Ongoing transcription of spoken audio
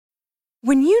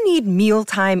When you need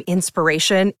mealtime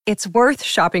inspiration, it's worth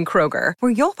shopping Kroger,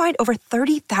 where you'll find over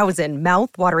 30,000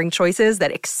 mouth-watering choices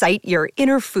that excite your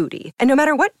inner foodie. And no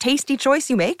matter what tasty choice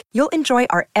you make, you'll enjoy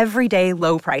our everyday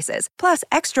low prices, plus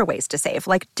extra ways to save,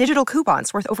 like digital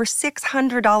coupons worth over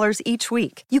 $600 each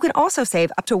week. You can also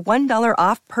save up to $1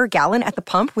 off per gallon at the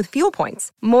pump with fuel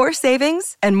points. More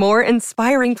savings and more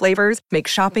inspiring flavors make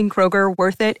shopping Kroger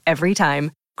worth it every time.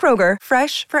 Kroger,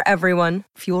 fresh for everyone.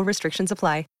 Fuel restrictions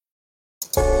apply.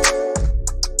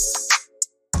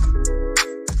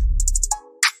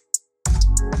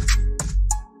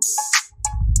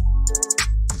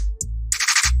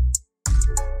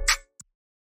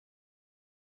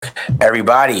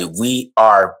 Everybody, we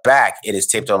are back. It is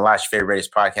Taped on Launch, favorite Raiders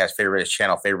podcast, favorite Raiders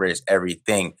channel, favorite Raiders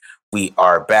everything. We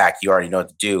are back. You already know what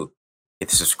to do. Hit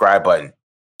the subscribe button.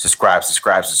 Subscribe.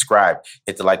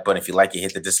 Hit the like button if you like it.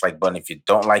 Hit the dislike button if you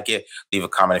don't like it. Leave a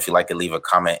comment if you like it. Leave a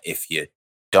comment if you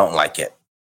don't like it.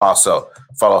 Also,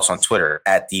 follow us on Twitter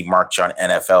at the Mark John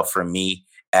NFL for me,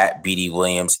 at BD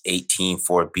Williams 18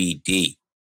 for BD.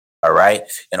 All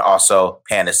right. And also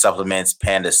Panda Supplements,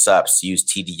 Panda Subs, use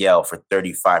TDL for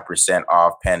 35%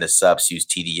 off. Panda Subs, use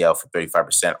TDL for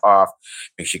 35% off.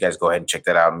 Make sure you guys go ahead and check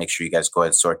that out. Make sure you guys go ahead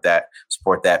and support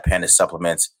that,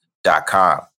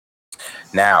 pandasupplements.com.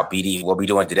 Now, BD, what we're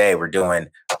doing today, we're doing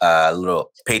a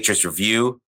little Patriots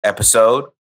review episode.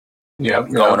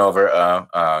 Going over,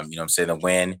 the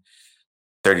win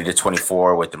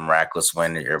 30-24 with the miraculous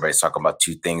win. Everybody's talking about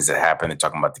two things that happened. They're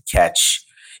talking about the catch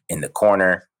in the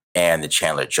corner and the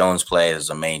Chandler Jones play. Those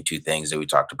are the main two things that we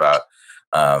talked about,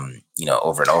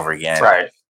 over and over again. Right.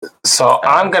 So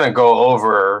I'm going to go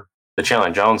over the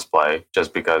Chandler Jones play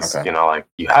just because,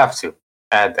 you have to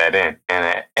add that in.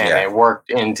 And it worked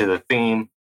into the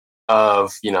theme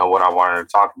of, what I wanted to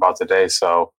talk about today.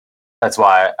 So that's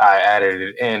why I added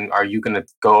it in. Are you going to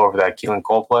go over that Keelan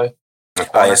Cole play?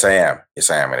 Yes, I am.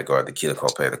 I'm going to go over the Keelan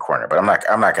Cole play of the corner. But I'm not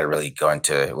going to really go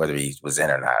into whether he was in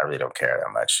or not. I really don't care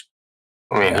that much.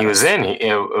 I mean, he was in.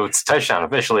 It was a touchdown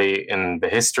officially in the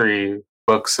history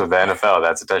books of the NFL.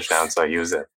 That's a touchdown, so he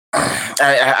was in.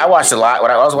 I watched a lot.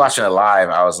 When I was watching it live,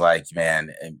 I was like,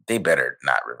 man, they better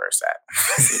not reverse that.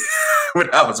 When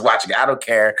I was watching it, I don't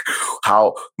care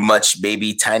how much,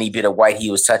 maybe tiny bit of white he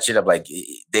was touching. I'm like,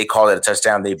 they called it a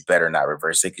touchdown. They better not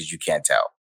reverse it because you can't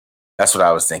tell. That's what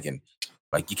I was thinking.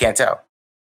 Like, you can't tell.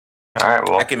 All right,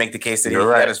 well, I can make the case that he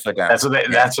right. got his foot down.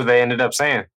 That's what they ended up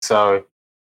saying. So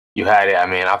you had it. I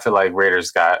mean, I feel like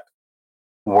Raiders got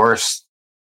worse,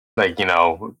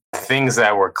 things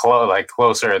that were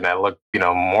closer and that looked,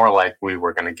 more like we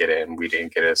were going to get it and we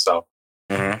didn't get it. So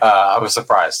I was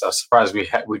surprised.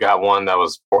 We got one that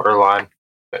was borderline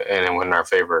and it went in our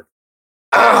favor.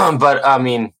 But I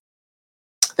mean,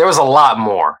 there was a lot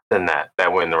more than that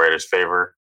went in the Raiders'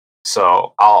 favor.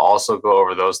 So I'll also go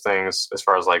over those things as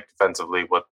far as defensively,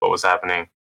 what was happening.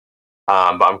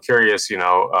 But I'm curious,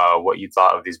 what you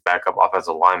thought of these backup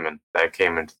offensive linemen that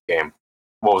came into the game.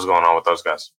 What was going on with those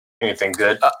guys? Anything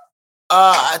good?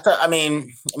 I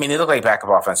mean, they look like backup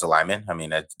offensive linemen. I mean,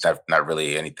 that's not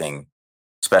really anything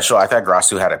special. I thought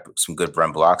Grasu had some good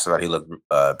run blocks. I thought he looked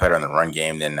better in the run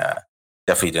game than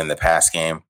definitely than the pass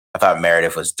game. I thought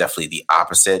Meredith was definitely the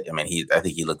opposite. I mean, I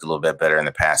think he looked a little bit better in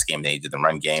the pass game than he did the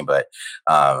run game. But,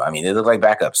 they look like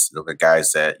backups. They look like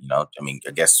guys that,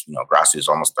 I guess, Grasu is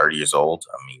almost 30 years old.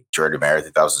 I mean, Jordan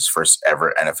Meredith, that was his first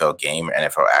ever NFL game,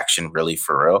 NFL action, really,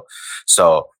 for real.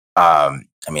 So,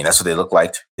 that's what they look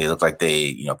like. They look like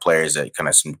players that kind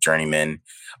of some journeyman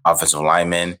offensive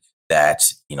linemen that,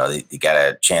 they got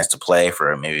a chance to play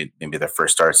for maybe their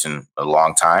first starts in a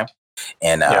long time.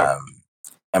 And,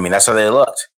 that's how they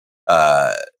looked.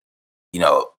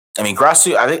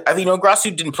 Grasu, I think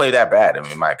Grasu didn't play that bad. I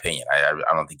mean, in my opinion, I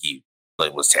don't think he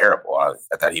was terrible. I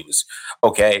thought he was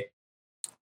okay.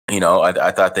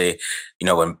 I thought they,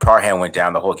 when Parham went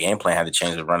down, the whole game plan had to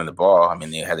change the running the ball. I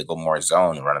mean, they had to go more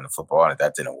zone and running the football, and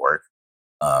that didn't work.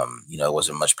 It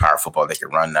wasn't much power football they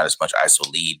could run, not as much ISO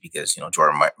lead because,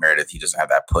 Jordan Meredith, he doesn't have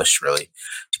that push really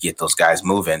to get those guys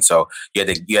moving. So you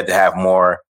had to have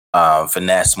more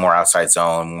finesse, more outside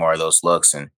zone, more of those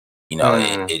looks. And,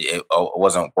 it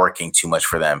wasn't working too much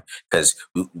for them because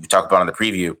we talked about in the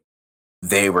preview,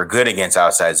 they were good against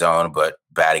outside zone, but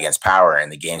bad against power.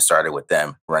 And the game started with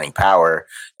them running power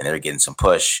and they were getting some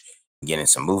push, getting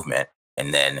some movement.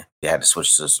 And then they had to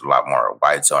switch to a lot more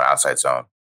wide zone, outside zone.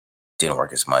 Didn't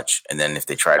work as much. And then if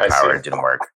they tried power, it didn't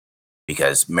work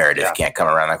because Meredith can't come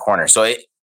around that corner. So it's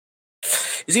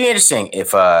going to be interesting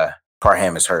if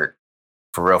Parham is hurt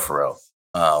for real,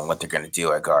 what they're going to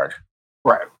do at guard.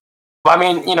 Right. I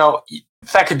mean,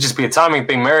 that could just be a timing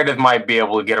thing. Meredith might be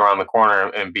able to get around the corner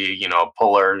and be, a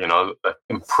puller,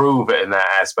 improve in that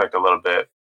aspect a little bit.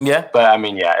 Yeah. But I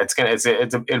mean, yeah,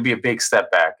 it'll be a big step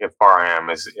back if Parham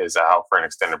is out for an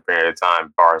extended period of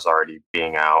time. Barr's already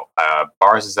being out.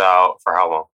 Bars is out for how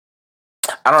long?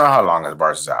 I don't know how long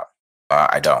Bars is out.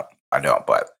 I don't.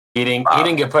 But he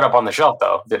didn't get put up on the shelf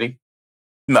though, did he?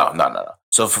 No.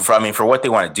 So for what they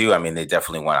want to do, I mean, they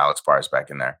definitely want Alex Bars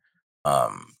back in there.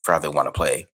 For how they want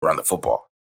to run the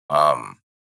football.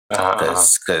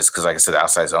 Because like I said, the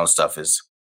outside zone stuff is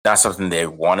not something they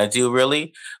want to do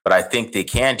really, but I think they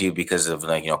can do because of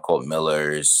Colt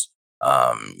Miller's.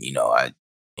 I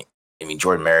mean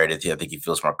Jordan Meredith. I think he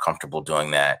feels more comfortable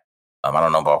doing that. I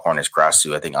don't know about Hornets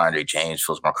Grasu. I think Andre James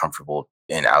feels more comfortable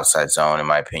in outside zone, in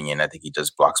my opinion. I think he does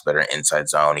blocks better inside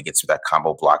zone. He gets that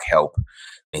combo block help. And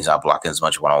he's not blocking as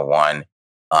much 1-on-1.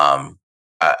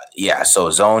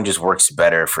 So zone just works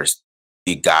better for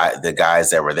the guys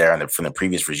that were there from the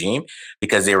previous regime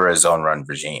because they were a zone run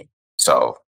regime.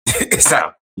 So it's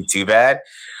not too bad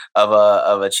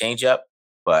of a change up,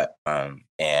 but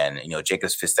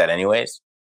Jacobs fits that anyways.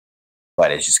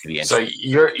 But it's just gonna be interesting.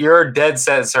 So you're dead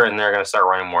set certain they're gonna start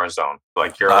running more zone.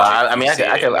 Like you're.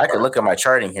 I could look at my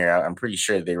charting here. I'm pretty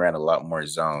sure they ran a lot more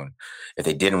zone. If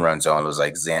they didn't run zone, it was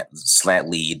like slant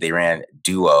lead. They ran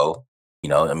duo.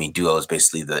 Duo is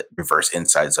basically the reverse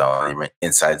inside zone. They ran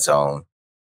inside zone,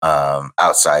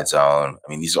 outside zone. I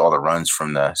mean, these are all the runs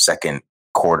from the second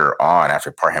quarter on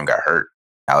after Parham got hurt.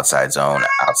 Outside zone,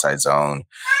 inside zone.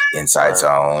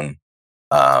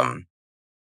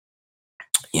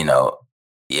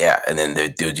 And then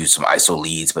they'll do some ISO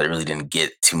leads, but it really didn't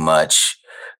get too much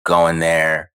going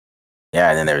there. Yeah,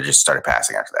 and then they just started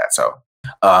passing after that. So,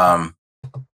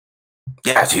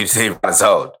 they run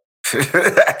zone.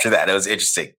 After that, it was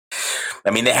interesting.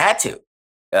 I mean, they had to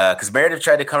because Meredith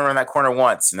tried to come around that corner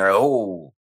once, and they're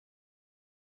like,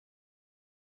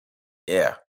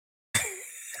 yeah.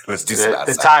 Let's do some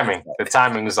the timing. The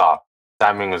timing was off.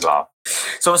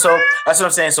 So that's what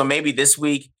I'm saying. So maybe this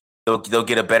week they'll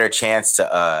get a better chance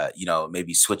to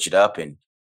maybe switch it up and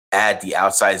add the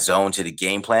outside zone to the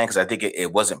game plan because I think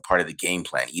it wasn't part of the game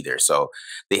plan either. So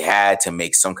they had to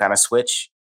make some kind of switch,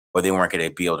 or they weren't going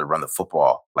to be able to run the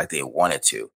football like they wanted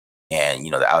to. And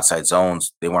the outside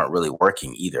zones they weren't really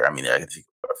working either. I mean,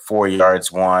 4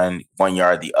 yards one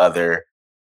yard the other.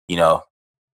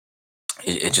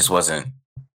 It just wasn't.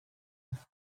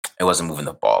 It wasn't moving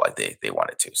the ball like they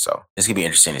wanted to. So it's gonna be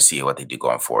interesting to see what they do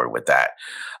going forward with that.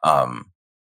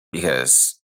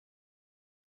 Because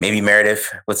maybe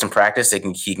Meredith with some practice,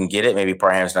 he can get it. Maybe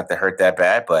Parham's not to hurt that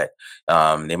bad, but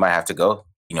they might have to go,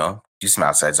 do some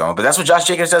outside zone. But that's what Josh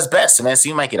Jacobs does best. And so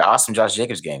you might get an awesome Josh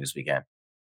Jacobs game this weekend.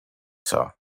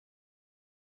 So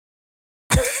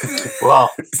well,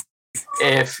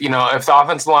 if the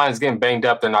offensive line is getting banged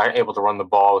up, they're not able to run the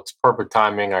ball. It's perfect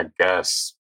timing, I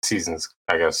guess. Seasons,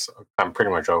 I guess, I'm pretty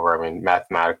much over. I mean,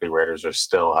 mathematically, Raiders are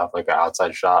still have like an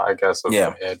outside shot, I guess, of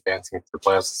advancing to the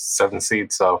playoffs, 7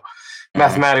 seed. So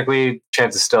mathematically,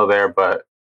 chance is still there. But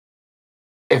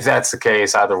if that's the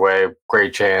case, either way,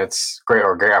 great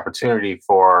opportunity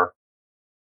for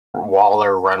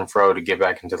Waller, Renfrow to get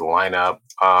back into the lineup.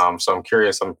 So I'm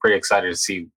curious. I'm pretty excited to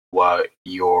see what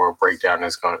your breakdown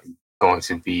is going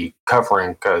to be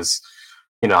covering because.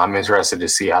 I'm interested to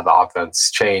see how the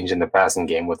offense change in the passing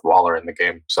game with Waller in the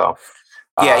game. So,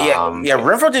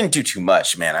 Renfrow didn't do too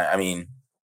much, man. I mean,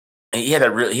 he had a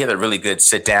really good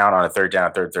sit down on a third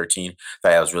 13.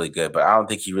 That was really good, but I don't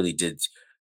think he really did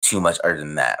too much other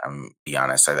than that. I'm be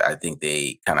honest. I think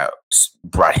they kind of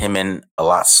brought him in a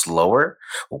lot slower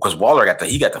because Waller got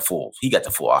the full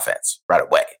offense right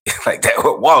away. Like that,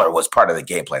 Waller was part of the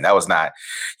game plan. That was not.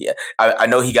 Yeah, I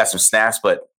know he got some snaps,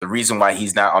 but the reason why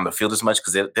he's not on the field as much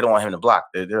because they don't want him to block.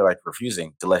 They're like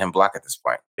refusing to let him block at this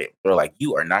point. They're like,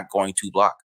 you are not going to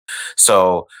block.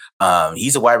 So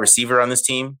he's a wide receiver on this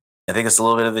team. I think it's a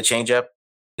little bit of the change up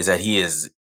is that he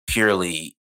is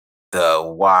purely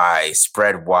the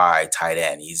spread Y tight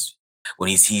end.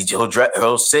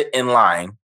 He'll sit in line.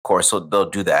 Of course, they'll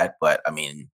do that. But I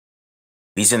mean,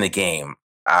 he's in the game.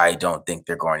 I don't think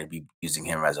they're going to be using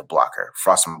him as a blocker.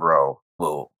 Frost and Bro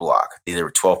will block. They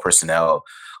were 12 personnel.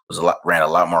 Ran a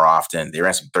lot more often. They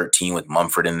ran some 13 with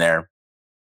Mumford in there.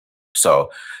 So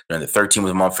they're in the 13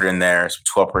 with Mumford in there. Some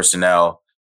 12 personnel,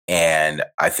 and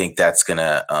I think that's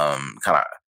gonna kind of.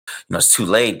 It's too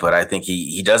late, but I think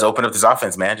he does open up this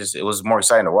offense, man. It was more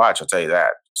exciting to watch. I'll tell you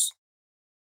that.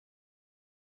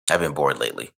 I've been bored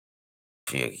lately.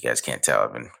 If you guys can't tell,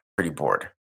 I've been pretty bored.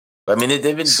 But I mean,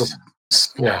 they've been.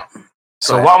 Yeah.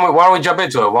 So why don't we jump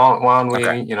into it? Why don't we?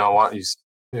 Okay.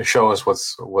 Show us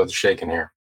what's shaking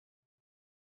here.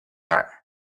 All right.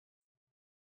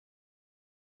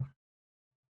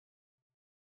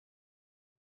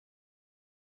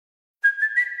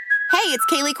 Hey, it's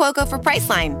Kaylee Cuoco for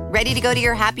Priceline. Ready to go to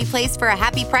your happy place for a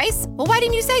happy price? Well, why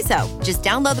didn't you say so? Just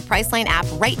download the Priceline app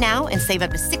right now and save up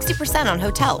to 60% on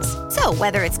hotels. So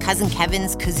whether it's Cousin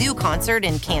Kevin's Kazoo Concert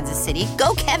in Kansas City,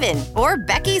 go Kevin, or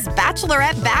Becky's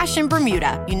Bachelorette Bash in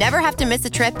Bermuda, you never have to miss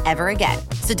a trip ever again.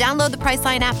 So download the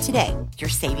Priceline app today. Your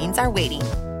savings are waiting.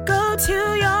 Go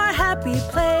to your happy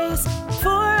place for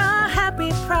a happy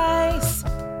price.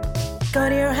 Go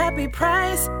to your happy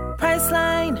price,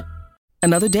 Priceline.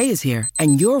 Another day is here,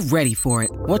 and you're ready for it.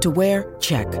 What to wear?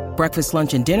 Check. Breakfast,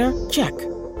 lunch, and dinner? Check.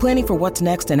 Planning for what's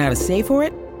next and how to save for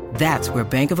it? That's where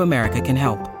Bank of America can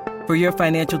help. For your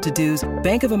financial to-dos,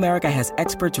 Bank of America has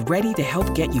experts ready to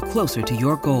help get you closer to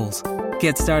your goals.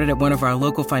 Get started at one of our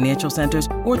local financial centers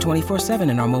or 24/7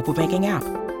 in our mobile banking app.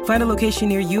 Find a location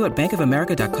near you at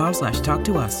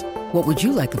bankofamerica.com/talktous. What would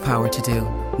you like the power to do?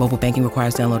 Mobile banking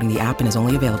requires downloading the app and is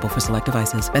only available for select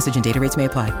devices. Message and data rates may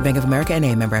apply. Bank of America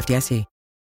NA, member FDIC.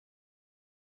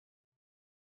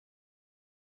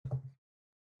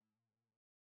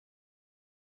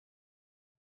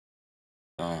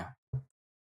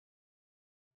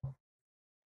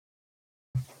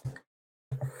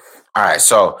 All right,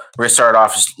 so we're gonna start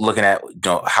off just looking at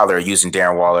how they're using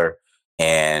Darren Waller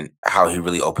and how he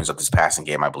really opens up this passing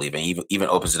game, I believe, and even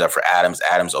opens it up for Adams.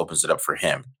 Adams opens it up for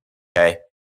him. Okay,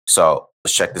 so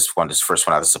let's check this first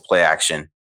one out. This is a play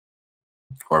action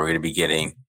where we're gonna be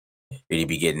getting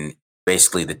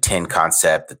basically the 10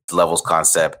 concept, the levels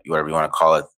concept, whatever you want to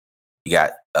call it. You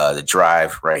got the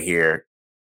drive right here.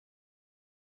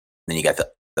 Then you got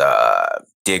the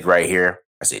dig right here.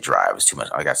 I say drive, it's too much.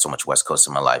 I got so much West Coast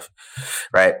in my life,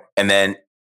 right? And then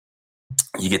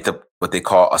you get what they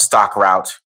call a stock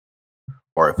route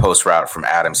or a post route from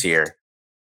Adams here.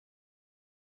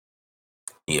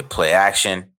 You get play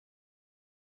action,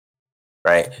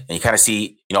 right? And you kind of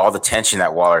see, all the tension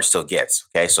that Waller still gets.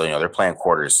 Okay, so they're playing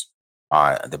quarters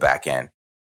on the back end.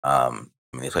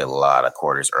 They play a lot of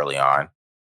quarters early on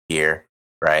here,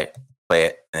 right? Play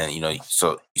it, and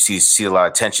so you see a lot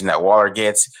of tension that Waller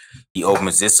gets. He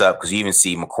opens this up because you even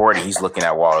see McCourty. He's looking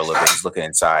at Waller a little bit. He's looking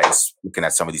inside. He's looking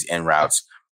at some of these in routes.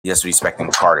 He's expecting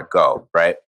Carr to go,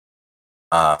 right?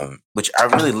 Which I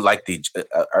really like.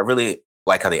 I really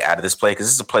like how they added this play because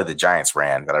this is a play the Giants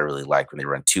ran that I really like when they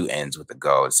run two ends with the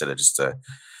go instead of just the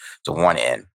one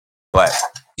end. But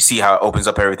you see how it opens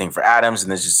up everything for Adams,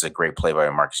 and this is a great play by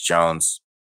Marcus Jones.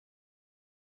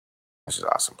 This is an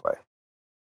awesome play.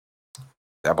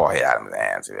 That ball hit Adams in the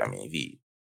hands. I mean, if he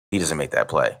doesn't make that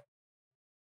play.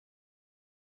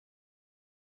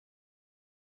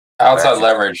 Outside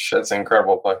leverage, that's an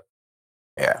incredible play.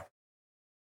 Yeah.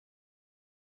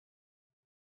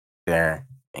 There.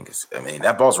 I mean,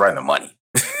 that ball's right in the money.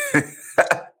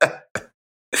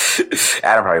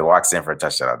 Adam probably walks in for a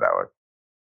touchdown on that one.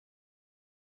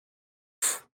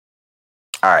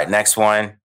 All right, next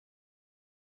one.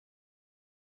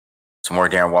 Some more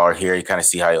Darren Waller here. You kind of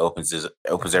see how he opens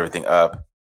everything up.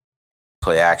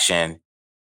 Play action.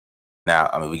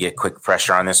 Now, we get quick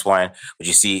pressure on this one. But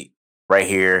you see right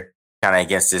here, kind of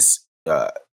against this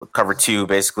cover two,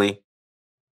 basically.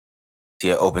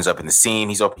 See, it opens up in the seam.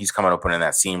 He's coming open in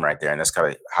that seam right there, and that's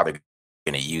kind of how they're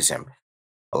going to use him.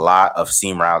 A lot of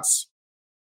seam routes.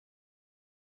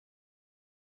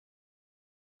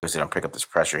 Because they don't pick up this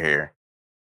pressure here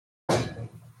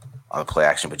on the play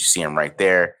action, but you see him right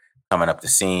there coming up the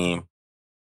seam.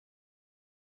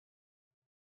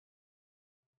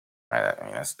 Right,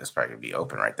 that's probably going to be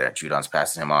open right there. Judon's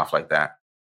passing him off like that.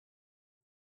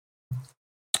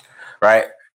 Right?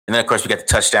 And then, of course, we got the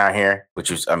touchdown here,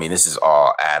 which is, this is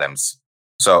all Adams.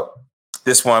 So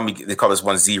this one, they call this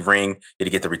one Z ring. You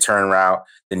get the return route.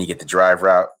 Then you get the drive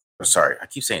route. Oh, sorry, I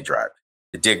keep saying drive.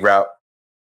 The dig route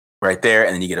right there.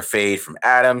 And then you get a fade from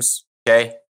Adams.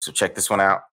 Okay? So check this one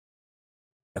out.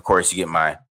 Of course, you get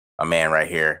my man right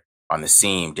here on the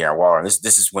seam, Darren Waller. And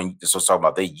this is what I'm talking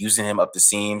about. They using him up the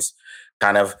seams,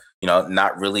 kind of,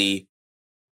 not really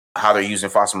how they're using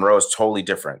Foster Moreau is totally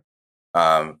different.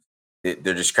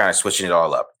 They're just kind of switching it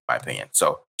all up, in my opinion.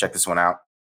 So check this one out.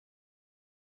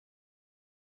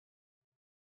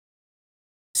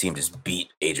 See him just beat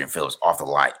Adrian Phillips off the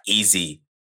line. Easy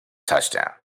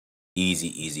touchdown.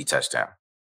 Easy touchdown.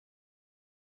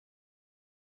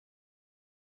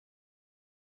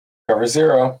 Cover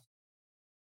zero.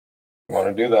 You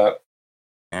want to do that?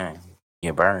 Yeah,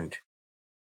 you burned.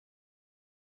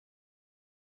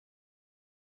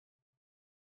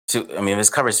 So, if it's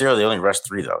cover zero, they only rush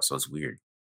 3 though, so it's weird.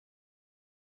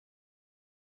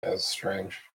 That's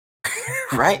strange.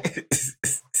 Right?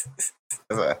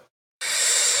 Bill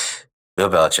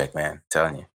Belichick, man. I'm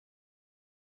telling you.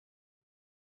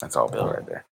 That's all Bill right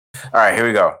there. All right, here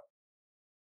we go.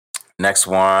 Next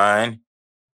one.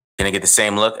 Gonna get the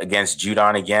same look against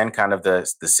Judon again, kind of the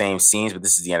same scenes, but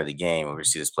this is the end of the game. We're gonna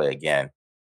see this play again.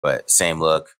 But same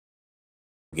look.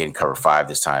 We're getting cover 5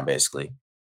 this time, basically.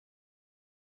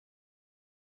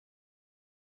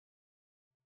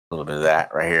 A little bit of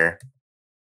that right here.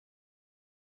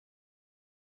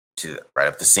 Right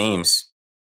up the seams.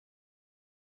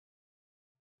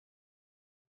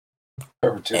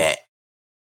 Cover 2. And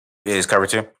it is cover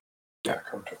 2? Yeah,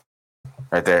 cover 2.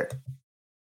 Right there.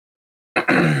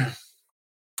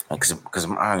 Because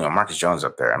I don't know, Marcus Jones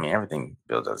up there. I mean, everything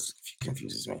Bill does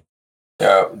confuses me.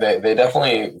 Yeah, they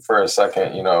definitely for a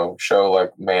second, show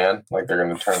like man, like they're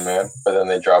gonna turn man, but then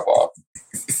they drop off.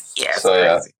 Yeah. So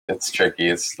yeah, it's tricky.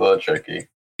 It's a little tricky.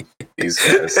 These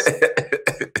guys.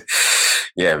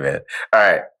 Yeah, man.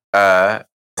 All right.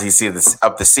 Do you see this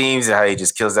up the seams and how he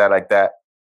just kills that like that?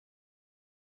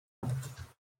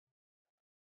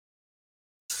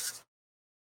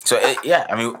 So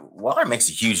I mean, Waller makes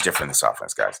a huge difference in this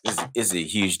offense, guys. Is a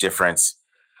huge difference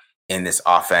in this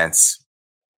offense.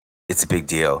 It's a big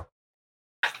deal.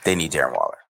 They need Darren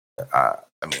Waller. I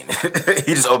mean,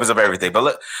 he just opens up everything.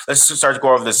 But let's just start to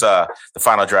go over this. The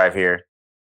final drive here.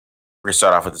 We're gonna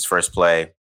start off with this first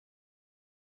play,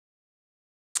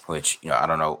 which I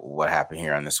don't know what happened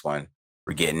here on this one.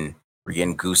 We're getting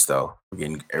goose though. We're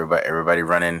getting everybody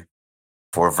running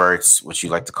 4 verts, which you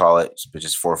like to call it, but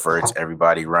just 4 verts.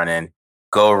 Everybody running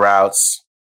go routes,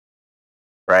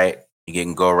 right? You're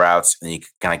getting go routes, and you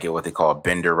kind of get what they call a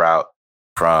bender route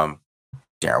from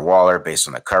Darren Waller based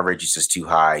on the coverage. He says too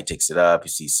high, he takes it up. He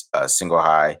sees single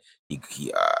high. He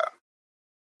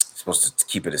supposed to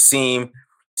keep it a seam. He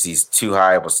sees too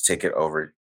high, supposed to take it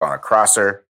over on a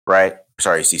crosser, right?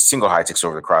 Sorry, he sees single high, takes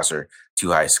over the crosser.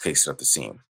 Too high, takes it up the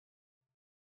seam.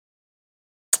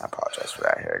 I apologize for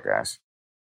that here, guys.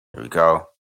 Here we go.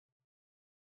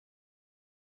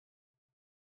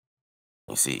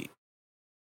 You see,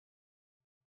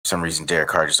 for some reason, Derek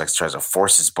Carr just tries to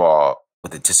force his ball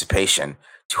with anticipation,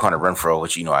 200 Renfrow,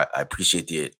 which, I appreciate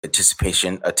the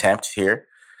anticipation attempt here.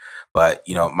 But,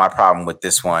 my problem with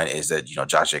this one is that,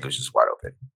 Josh Jacobs is wide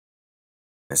open.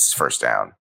 This is first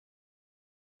down.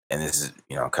 And this is,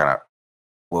 kind of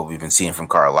what we've been seeing from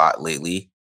Carr a lot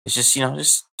lately. It's just,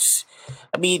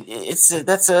 I mean,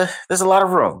 there's a lot of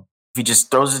room. If he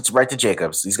just throws it right to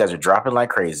Jacobs, these guys are dropping like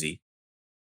crazy.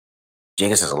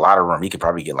 Jacobs has a lot of room. He could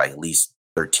probably get at least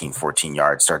 13, 14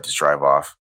 yards, start this drive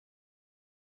off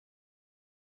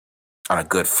on a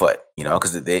good foot,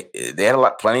 because they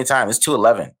had plenty of time. It's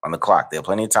 2:11 on the clock. They had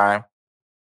plenty of time.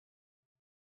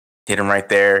 Hit him right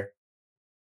there.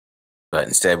 But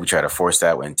instead, we try to force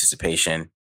that with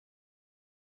anticipation.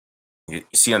 You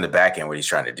see on the back end what he's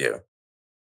trying to do.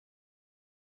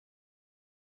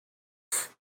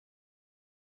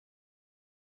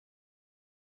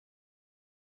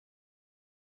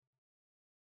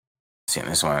 Seeing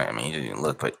this one, I mean, he didn't even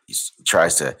look, but he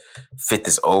tries to fit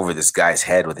this over this guy's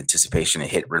head with anticipation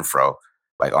and hit Renfrow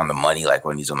like on the money, like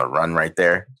when he's on the run right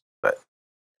there. But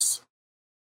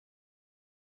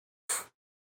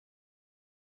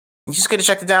you just gotta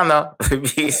check it down though. I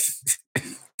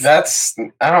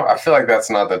feel like that's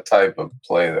not the type of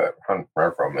play that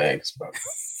Renfrow makes, but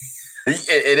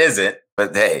it isn't.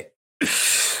 But hey,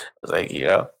 it's like,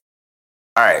 All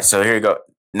right, so here you go.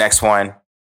 Next one.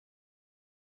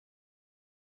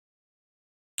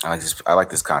 I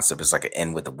like this concept. It's like an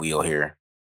end with the wheel here.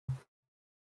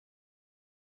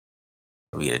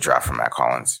 We get a drop from Matt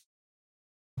Collins.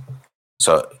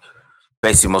 So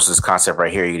basically, most of this concept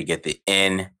right here, you're gonna get the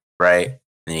in, right? And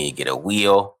then you get a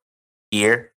wheel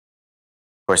here.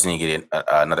 Of course, then you get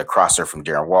another crosser from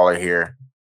Darren Waller here.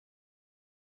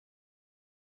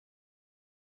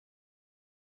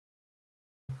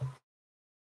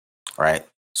 Right.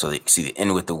 So you see the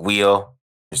in with the wheel.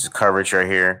 There's the coverage right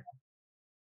here.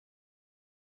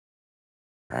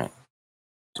 Right.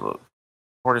 So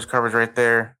Porter's coverage right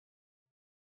there.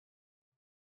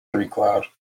 3 cloud.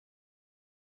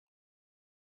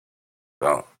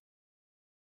 Boom.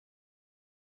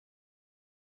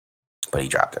 But he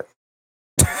dropped it.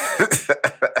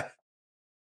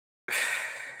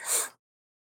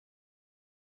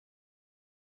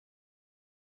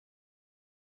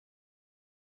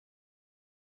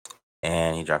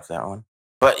 And he dropped that one.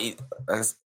 But the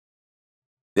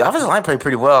offensive line played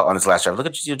pretty well on this last drive. Look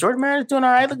at you, Jordan Meredith doing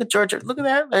all right. Look at Georgia. Look at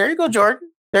that. There you go,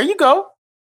 Jordan. There you go.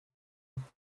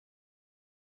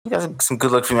 You got some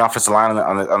good look from the offensive line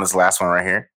on this last one right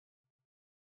here.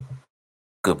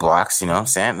 Good blocks, you know what I'm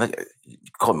saying? Look,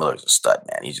 Cole Miller's a stud,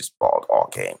 man. He just balled all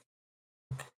game.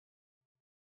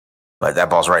 But that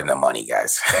ball's right in the money,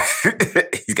 guys.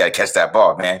 He's got to catch that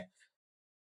ball, man.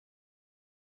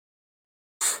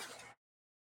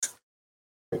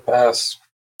 Good pass.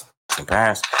 Good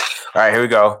pass. All right, here we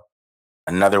go.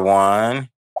 Another one.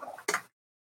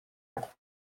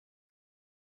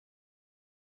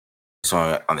 This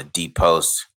one on the deep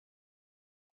post.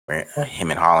 Where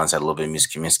him and Hollins had a little bit of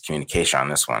miscommunication on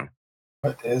this one.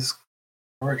 What is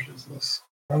coverage is this?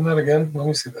 Run that again. Let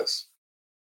me see this.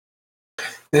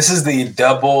 This is the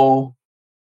double.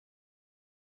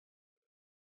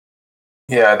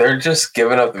 Yeah, they're just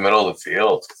giving up the middle of the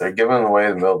field. They're giving away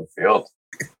the middle of the field.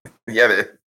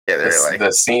 They're like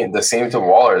the seam to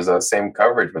Waller is the same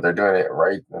coverage, but they're doing it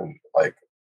right and like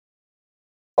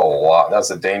a lot. That's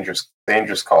a dangerous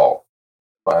call,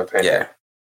 in my opinion.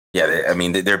 Yeah.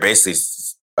 They're basically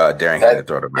daring him to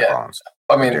throw to Mac Hollins.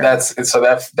 I mean,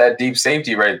 that deep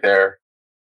safety right there.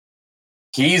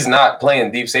 He's not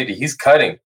playing deep safety. He's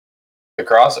cutting the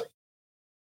crosser.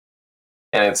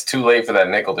 And it's too late for that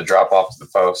nickel to drop off to the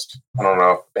post. I don't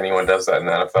know if anyone does that in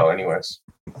the NFL anyways.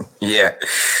 Yeah.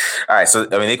 All right. So,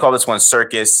 they call this one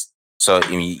circus. So,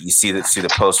 you see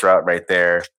the post route right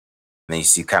there. And then you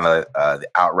see kind of the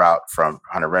out route from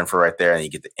Hunter Renfrow right there. And you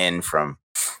get the end from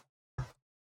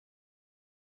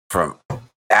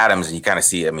Adams. And you kind of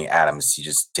see, Adams, he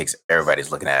just takes,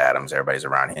 everybody's looking at Adams. Everybody's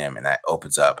around him. And that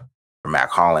opens up for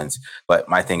Mac Hollins. But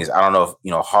my thing is, I don't know if,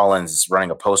 Hollins is running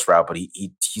a post route, but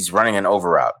he's running an over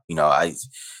route. A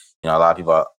lot of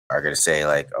people are going to say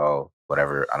like, oh,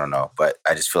 whatever. I don't know. But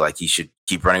I just feel like he should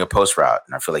keep running a post route.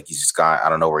 And I feel like he's just gone. I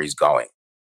don't know where he's going,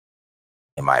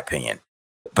 in my opinion.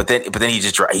 But then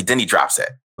he drops it,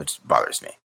 which bothers me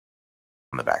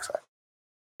on the backside.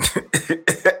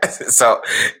 So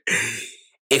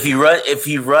if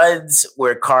he runs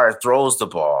where Carr throws the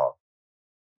ball,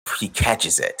 he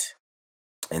catches it.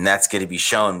 And that's going to be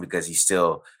shown because he's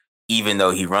still, even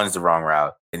though he runs the wrong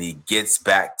route and he gets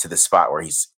back to the spot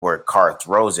where Carr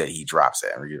throws it, he drops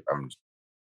it. I'm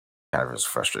kind of a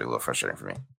little frustrating for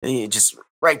me. He just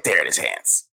right there in his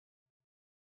hands.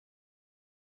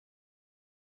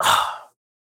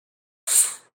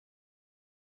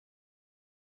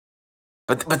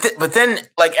 But then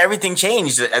like everything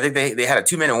changed. I think they had a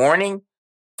 2-minute warning,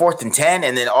 4th and 10,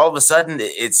 and then all of a sudden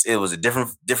it was a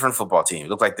different football team. It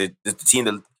looked like the team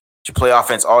that should play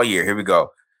offense all year. Here we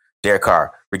go. Derek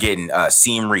Carr. We're getting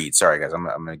seam read. Sorry guys, I'm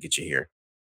gonna get you here.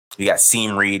 You got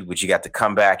seam read, which you got the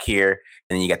comeback here,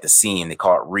 and then you got the seam. They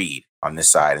call it read on this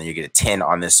side, and you get a 10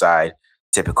 on this side.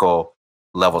 Typical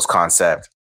levels concept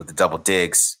with the double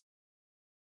digs.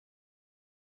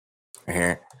 Right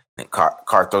here. And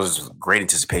Carr throws this with great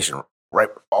anticipation right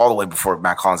all the way before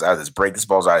Mac Hollins out of this break. This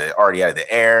ball's already out of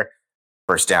the air.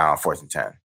 First down on 4th and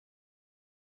 10.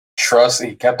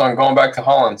 He kept on going back to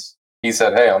Hollins. He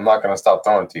said, hey, I'm not going to stop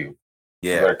throwing to you.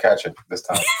 Yeah. You better catch it this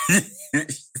time.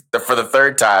 For the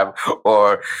third time,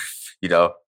 or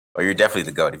you're definitely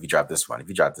the GOAT if you drop this one. If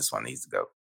you drop this one, he's the GOAT.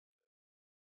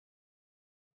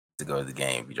 To go to the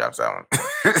game if he drops that one.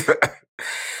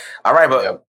 All right,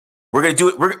 but we're going to do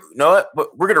it.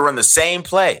 We're going to run the same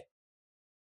play.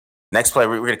 Next play,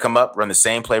 we're going to come up, run the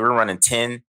same play. We're running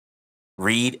 10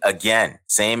 read again.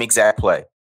 Same exact play.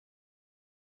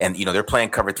 And, they're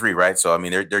playing cover 3, right? So,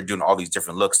 they're doing all these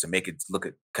different looks to make it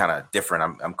look kind of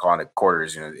different. I'm calling it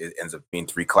quarters. It ends up being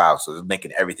 3 clouds. So they're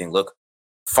making everything look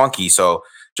funky. So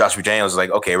Josh McDaniels is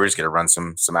like, okay, we're just going to run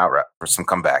some out route or some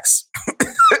comebacks.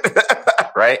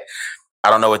 Right? I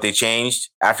don't know what they changed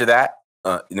after that.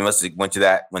 Unless they went to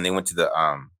that when they went to the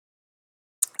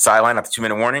sideline after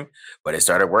 2-minute warning, but it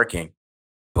started working.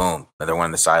 Boom, another one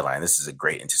on the sideline. This is a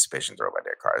great anticipation throw by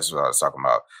Derek Carr. This is what I was talking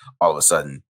about. All of a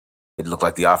sudden, it looked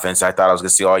like the offense I thought I was going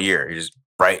to see all year. He just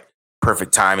right,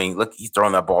 perfect timing. Look, he's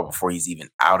throwing that ball before he's even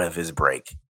out of his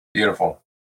break. Beautiful.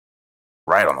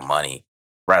 Right on the money,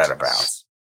 right out of bounds.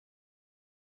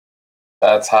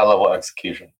 That's high-level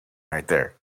execution. Right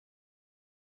there.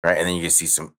 Right, and then you can see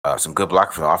some good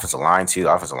block from the offensive line, too.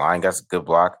 The offensive line got some good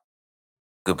block.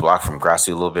 Good block from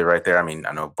Grassley a little bit right there.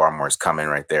 I know Barmore's coming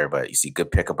right there, but you see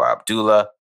good pickup by Abdullah,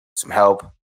 some help.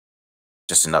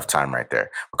 Just enough time right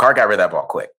there. Carr got rid of that ball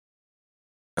quick.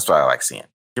 That's what I like seeing.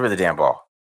 Get rid of the damn ball.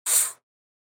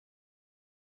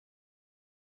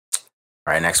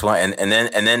 All right, next one. And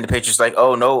then the Patriots like,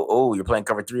 oh, no. You're playing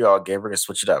cover 3 all game. We're going to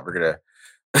switch it up. We're going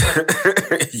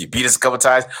to – you beat us a couple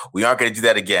times. We aren't going to do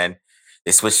that again.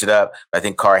 They switched it up. I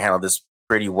think Carr handled this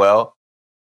pretty well,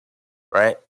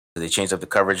 right? They changed up the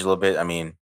coverage a little bit.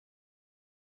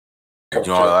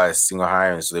 Single high,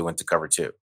 and so they went to cover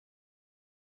 2,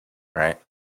 right?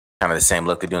 Kind of the same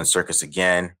look. They're doing circus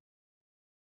again.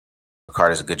 McCarr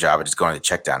does a good job of just going to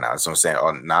check down now. That's what I'm saying.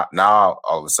 Oh, now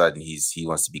all of a sudden he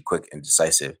wants to be quick and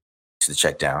decisive to the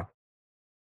check down.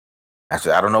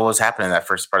 After I don't know what was happening in that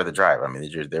first part of the drive. I mean,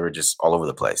 they were just all over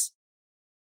the place,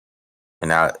 and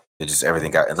now it just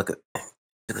everything got. And look at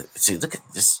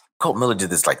this. Colt Miller did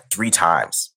this like 3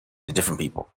 times to different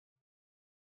people.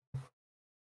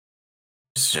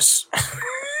 It's just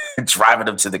driving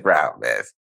them to the ground, man.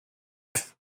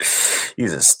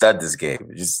 He's a stud this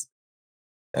game.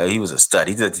 He was a stud.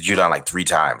 He did it to Judon like 3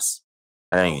 times.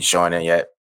 I ain't even showing it yet,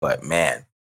 but man,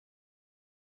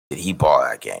 did he ball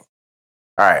that game.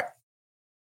 All right.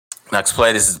 Next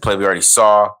play. This is the play we already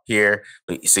saw here.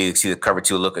 But you see the cover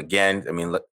 2 look again. I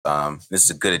mean, look, this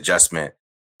is a good adjustment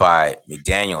by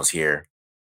McDaniels here.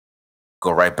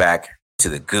 Go right back to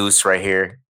the goose right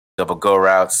here. Double go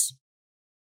routes.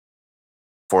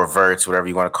 4 verts, whatever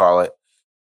you want to call it.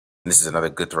 And this is another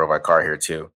good throw by Carr here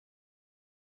too.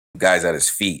 The guy's at his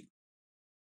feet.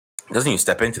 He doesn't even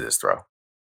step into this throw.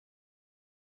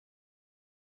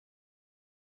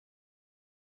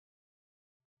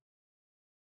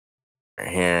 Right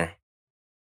here.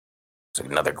 It's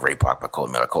like another great block by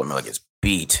Colt Miller. Colt Miller gets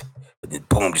beat, but then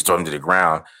boom, just throws him to the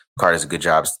ground. Carr does a good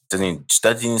job. Doesn't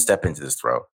even step into this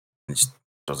throw. And just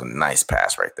throws a nice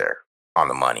pass right there on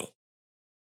the money.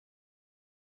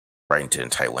 Right into a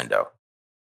tight window.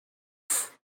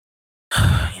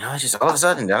 You know, it's just all of a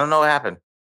sudden, I don't know what happened.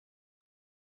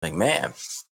 Like, man.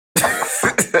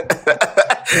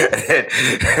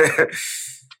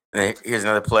 Here's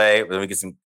another play. Let me get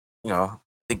some, I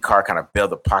think Carr kind of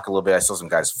bailed the pocket a little bit. I saw some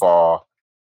guys fall,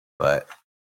 but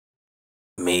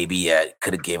maybe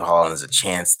could have gave Hollins a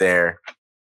chance there.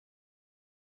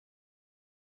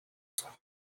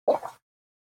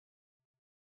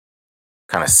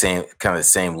 Kind of the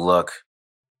same look.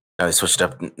 Now they switched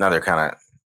up. Now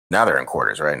they're in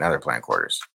quarters, right? Now they're playing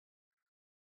quarters.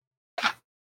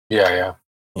 Yeah.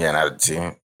 Now the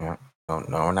team. No,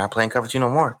 we're not playing cover 2 no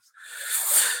more.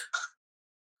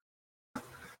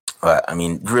 But I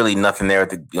mean, really nothing there.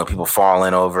 People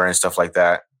falling over and stuff like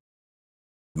that.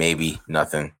 Maybe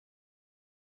nothing.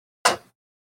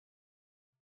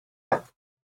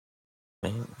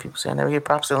 People say I never get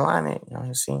props to the line.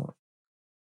 You see.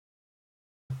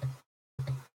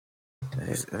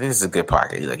 This is a good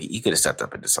pocket. Like he could have stepped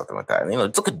up into something like that.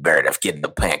 Look at Meredith getting the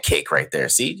pancake right there.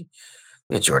 See,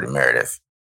 look at Jordan Meredith.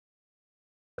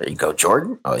 There you go,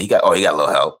 Jordan. He got a little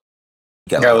help.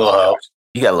 You got a little help.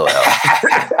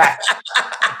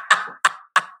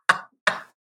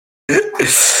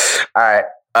 All right,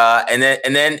 and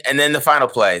then the final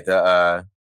play, the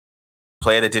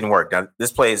play that didn't work. Now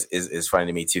this play is funny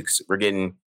to me too because we're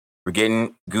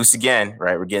getting Goose again,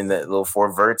 right? We're getting the little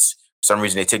 4 verts. For some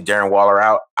reason, they took Darren Waller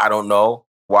out. I don't know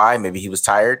why. Maybe he was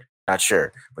tired. Not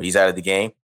sure. But he's out of the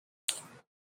game.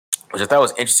 Which I thought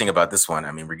was interesting about this one.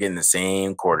 I mean, we're getting the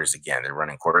same quarters again. They're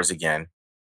running quarters again.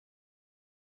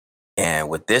 And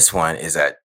with this one is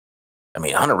that,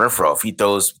 Hunter Renfrow, if he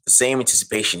throws the same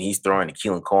anticipation he's throwing to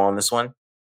Keelan Cole on this one,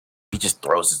 he just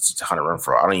throws it to Hunter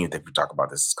Renfrow. I don't even think we talk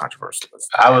about this as controversial.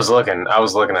 I was looking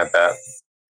at that.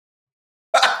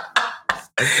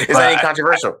 Is that any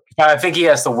controversial? I think he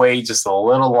has to wait just a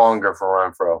little longer for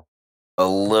Renfrow. A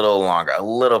little longer, a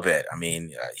little bit.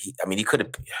 He could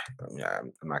have.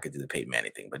 I'm not gonna do the Peyton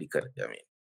Manning thing, but he could.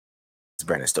 It's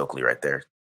Brandon Stokely right there.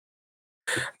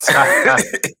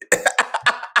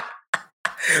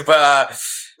 But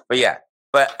yeah.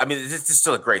 But this is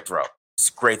still a great throw. It's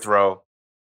a great throw.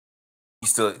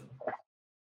 He's still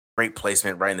great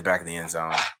placement right in the back of the end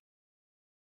zone.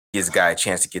 Gives the guy a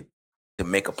chance to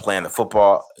make a play on the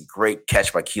football. A great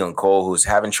catch by Keelan Cole, who's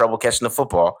having trouble catching the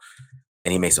football,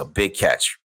 and he makes a big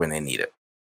catch when they need it.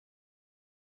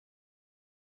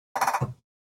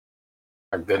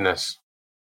 My goodness.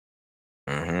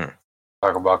 Mm-hmm.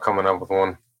 Talk about coming up with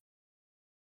one.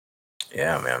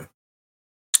 Yeah, man.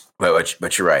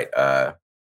 But you're right. I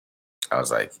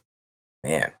was like,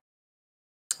 man,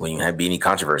 we didn't have any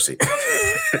controversy.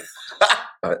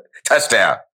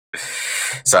 Touchdown.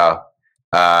 So,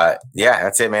 yeah,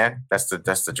 that's it, man. That's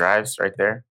the drives right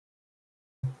there.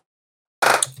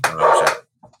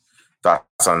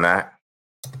 Thoughts on that?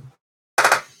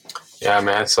 Yeah,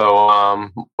 man.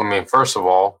 So, first of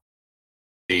all,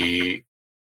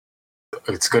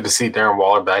 it's good to see Darren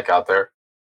Waller back out there.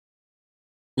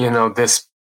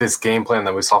 This game plan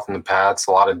that we saw from the Pats,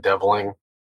 a lot of doubling,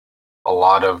 a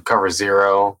lot of cover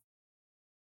 0.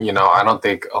 I don't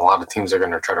think a lot of teams are going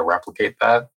to try to replicate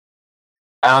that.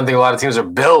 I don't think a lot of teams are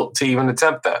built to even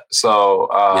attempt that. So,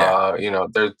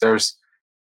 there's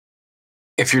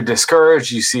if you're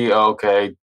discouraged, you see,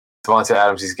 okay, Davante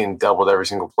Adams, he's getting doubled every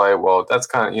single play. Well, that's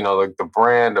kind of, like the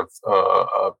brand of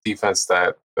defense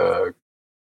that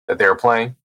they're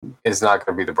playing is not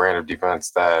going to be the brand of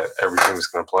defense that every team is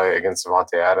going to play against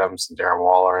Davante Adams and Darren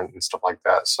Waller and stuff like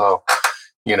that. So,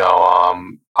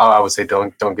 I would say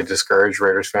don't get discouraged,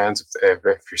 Raiders fans, if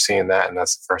you're seeing that and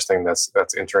that's the first thing that's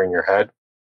entering your head.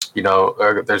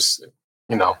 There's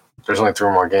only 3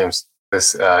 more games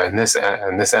in this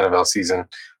NFL season,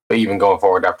 but even going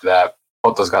forward after that,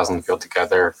 both those guys on the field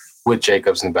together with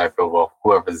Jacobs in the backfield, well,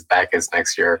 whoever's back is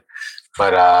next year.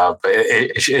 But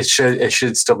it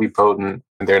should still be potent.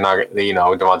 They're not,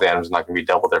 Davante Adams is not going to be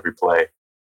doubled every play.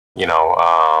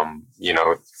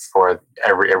 For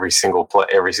every single play,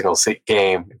 every single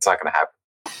game, it's not going to happen.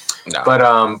 No.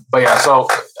 But yeah. So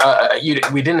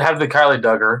we didn't have the Kyler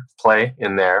Duggar play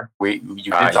in there. You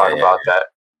did talk about that.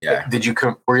 Yeah.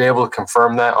 Were you able to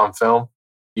confirm that on film?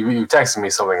 You texted me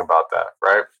something about that,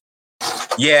 right?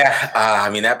 Yeah,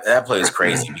 that play is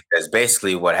crazy because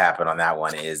basically what happened on that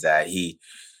one is that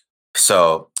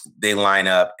they line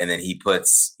up and then he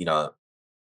puts,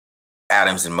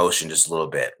 Adams in motion just a little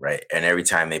bit, right? And every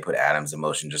time they put Adams in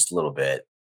motion just a little bit,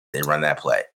 they run that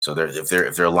play. So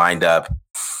if they're lined up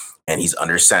and he's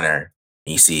under center,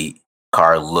 and you see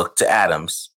Carr look to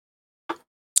Adams,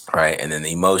 right? And then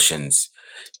the emotions,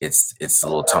 it's a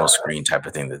little tunnel screen type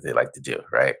of thing that they like to do,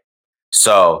 right?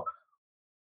 So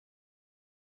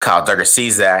Kyle Duggar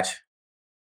sees that,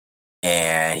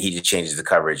 and he just changes the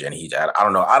coverage. And I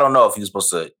don't know if he was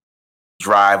supposed to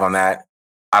drive on that.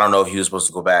 I don't know if he was supposed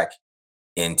to go back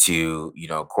into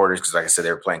quarters because, like I said,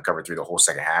 they were playing cover 3 the whole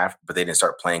second half, but they didn't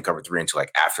start playing cover 3 until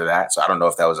like after that. So I don't know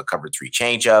if that was a cover 3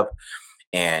 changeup,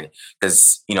 and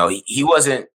because he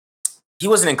wasn't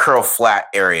in curl flat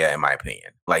area in my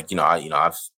opinion. Like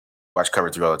I've watched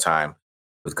cover 3 all the time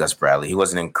with Gus Bradley. He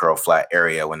wasn't in curl flat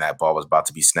area when that ball was about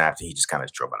to be snapped, and he just kind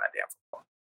of drove on that damn football.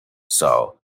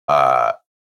 So,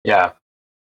 yeah,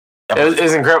 it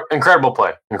was incredible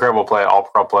play, all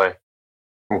pro play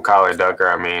from Kyler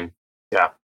Duggar. I mean, yeah,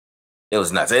 it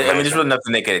was nuts. There's really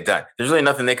nothing they could have done. There's really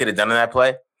nothing they could have done in that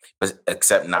play,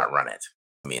 except not run it.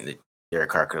 Derek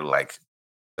Carr could have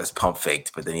that's pump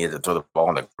faked, but then he had to throw the ball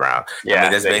on the ground. Yeah,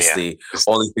 that's basically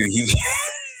only thing he.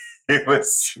 It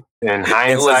was in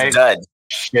hindsight. It was done.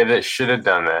 Should have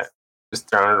done that. Just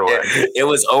thrown it away. It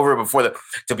was over before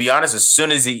to be honest, as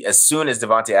soon as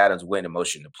Davante Adams went in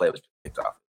motion, the play was picked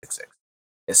off. 6-6.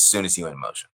 As soon as he went in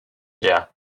motion. Yeah.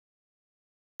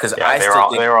 Because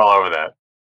they were all over that.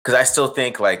 Because I still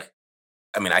think I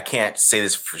can't say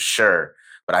this for sure,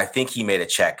 but I think he made a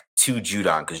check to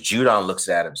Judon because Judon looks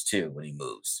at Adams too when he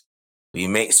moves.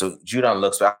 So Judon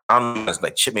looks, but I don't know,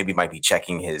 Chip maybe might be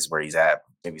checking where he's at.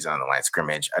 Maybe he's on the line of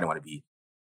scrimmage. I don't want to be,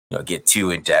 get too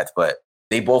in depth, but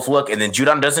they both look, and then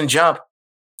Judon doesn't jump.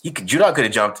 Judon could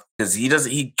have jumped because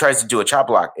he tries to do a chop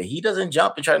block, and he doesn't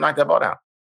jump and try to knock that ball down.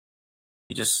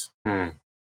 He just, yeah,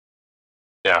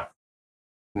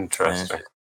 interesting.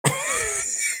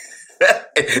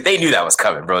 They knew that was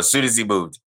coming, bro. As soon as he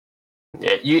moved.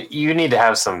 Yeah, you need to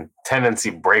have some tendency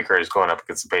breakers going up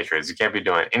against the Patriots. You can't be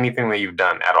doing anything that you've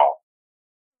done at all.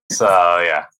 So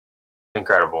yeah,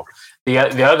 incredible. The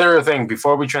other thing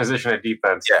before we transition to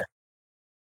defense,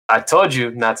 I told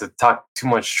you not to talk too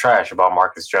much trash about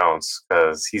Marcus Jones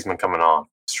because he's been coming on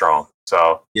strong.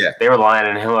 So they were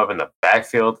lining him up in the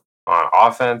backfield on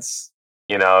offense.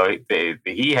 He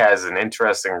has an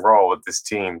interesting role with this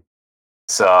team.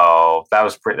 So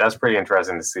that's pretty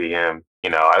interesting to see him.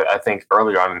 I think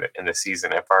early on in the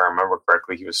season, if I remember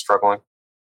correctly, he was struggling,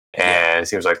 and it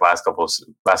seems like last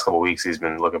couple weeks he's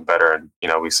been looking better. And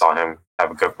we saw him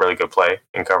have a really good play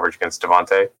in coverage against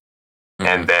Davante,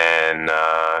 and then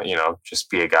just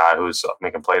be a guy who's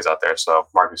making plays out there. So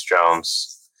Marcus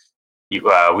Jones,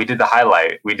 we did the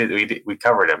highlight. We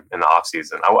covered him in the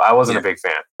offseason. I wasn't a big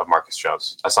fan of Marcus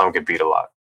Jones. I saw him get beat a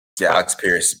lot. Yeah, Alex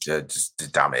Pierce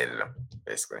just dominated him,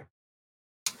 basically.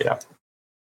 Yeah.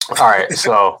 All right.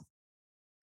 So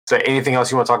anything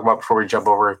else you want to talk about before we jump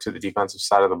over to the defensive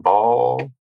side of the ball?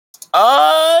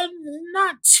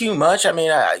 Not too much.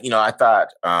 I thought,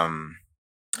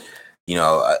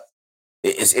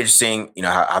 it's interesting,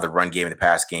 how the run game and the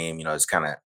pass game,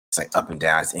 it's like up and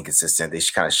down. It's inconsistent. They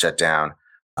should kind of shut down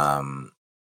Davante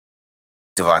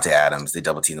Adams. They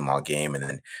double team them all game. And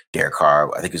then Derek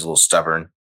Carr, I think he's a little stubborn.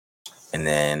 And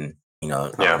then, I'm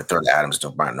going to throw to Adams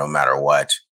no matter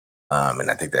what. And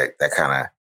I think that kind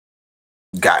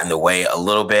of got in the way a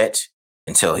little bit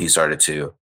until he started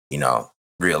to,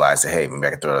 realize that, hey, maybe I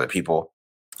can throw to other people.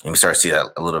 And we started to see that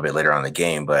a little bit later on in the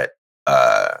game. But,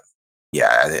 I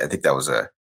think that was a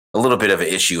a little bit of an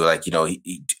issue. Like,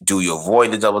 do you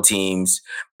avoid the double teams?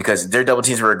 Because their double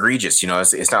teams were egregious.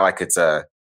 It's not like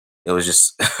it was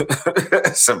just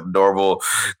some normal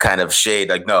kind of shade.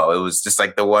 Like, no, it was just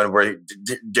like the one where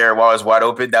Jared Waller's wide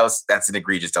open. That's an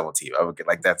egregious double team. I would get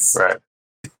like that's right.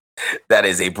 That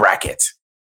is a bracket,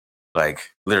 like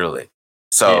literally.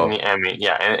 So I mean,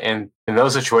 yeah, and in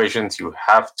those situations, you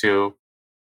have to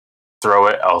throw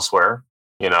it elsewhere,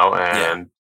 and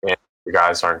the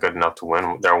guys aren't good enough to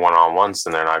win their one-on-ones,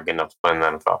 and they're not good enough to win the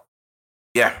NFL.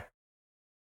 Yeah,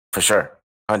 for sure,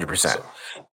 100%.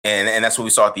 And that's what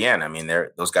we saw at the end. I mean,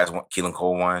 those guys. Keelan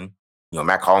Cole won.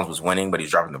 Matt Collins was winning, but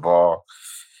he's dropping the ball.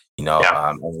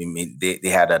 They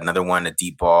had another one, a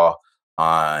deep ball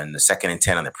on the 2nd and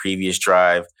 10 on the previous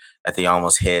drive that they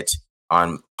almost hit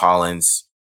on Collins.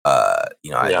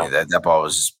 That ball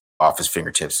was just off his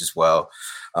fingertips as well.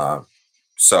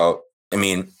 So I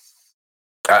mean,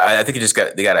 I think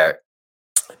they gotta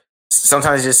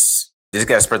sometimes just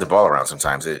gotta spread the ball around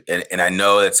sometimes. And I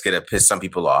know that's gonna piss some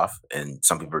people off, and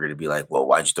some people are gonna be like, well,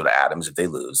 why'd you throw to Adams if they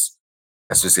lose?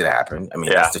 That's what's gonna happen. I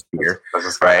mean, that's the fear,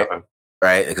 right?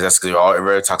 Right? Because that's because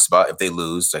everybody talks about if they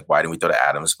lose, like, why didn't we throw to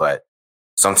Adams? But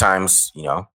sometimes,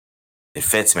 it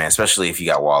fits, man, especially if you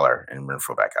got Waller and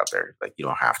Renfrow back out there. Like, you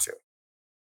don't have to.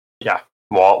 Yeah.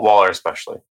 Waller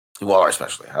especially.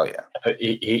 Hell yeah.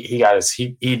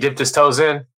 He dipped his toes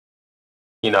in.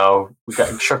 We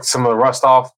shook some of the rust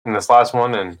off in this last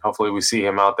one, and hopefully we see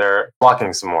him out there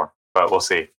blocking some more. But we'll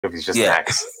see if he's just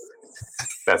next.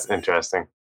 That's interesting.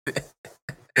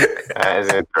 That is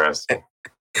interesting.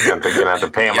 I'm thinking I have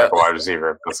to pay him like a wide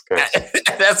receiver. That's good.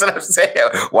 That's what I'm saying.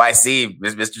 YC,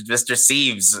 Mr.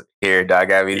 Sieves here,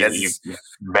 dog. I mean, you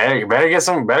better get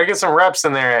some reps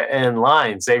in there in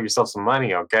line. Save yourself some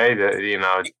money, okay?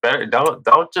 Better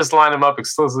don't just line them up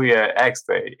exclusively at X.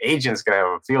 The agent's gonna have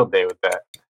a field day with that.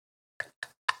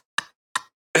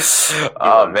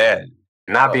 Oh man,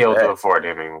 not be able to afford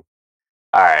him anymore.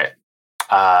 All right.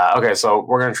 Okay, so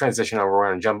we're going to transition over. We're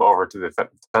going to jump over to the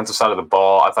defensive side of the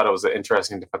ball. I thought it was an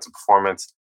interesting defensive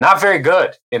performance. Not very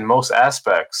good in most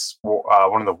aspects.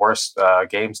 One of the worst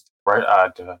games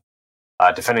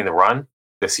defending the run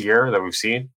this year that we've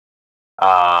seen.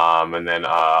 And then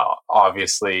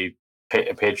obviously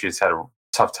Patriots had a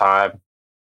tough time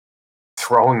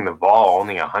throwing the ball.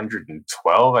 Only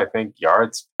 112, I think,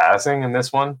 yards passing in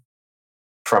this one.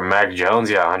 From Mac Jones,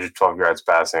 112 yards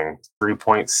passing,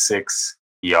 3.6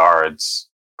 yards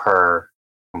per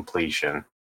completion.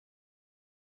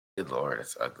 Good Lord,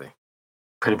 it's ugly.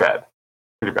 Pretty bad.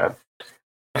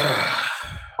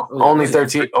 Only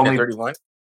 13. Only 31.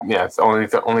 Yeah, it's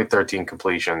only 13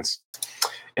 completions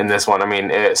in this one. I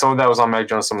mean, some of that was on Mac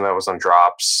Jones, some of that was on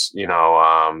drops. They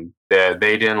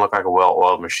didn't look like a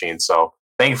well-oiled machine. So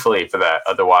thankfully for that,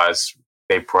 otherwise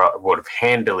they would have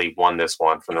handily won this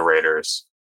one from the Raiders.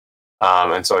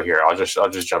 And so here, I'll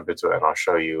just jump into it and I'll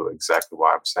show you exactly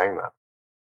why I'm saying that.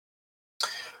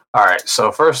 All right.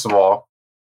 So first of all,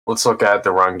 let's look at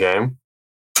the run game.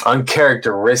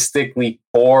 Uncharacteristically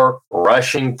poor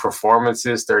rushing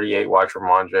performances. 38. Watch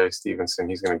Ramondre Stevenson.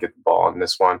 He's going to get the ball on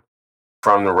this one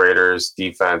from the Raiders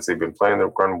defense. They've been playing the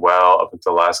run well up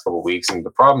until the last couple of weeks. And the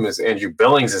problem is Andrew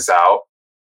Billings is out.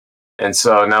 And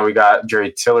so now we got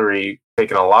Jerry Tillery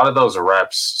taking a lot of those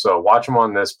reps. So watch him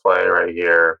on this play right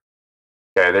here.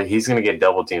 Okay, he's going to get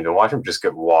double teamed, and watch him just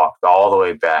get walked all the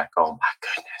way back. Oh, my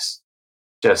goodness.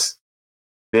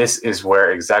 This is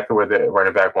exactly where the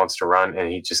running back wants to run, and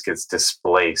he just gets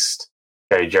displaced.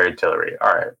 Okay, Jerry Tillery.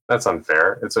 All right, that's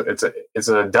unfair. It's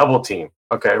a double team.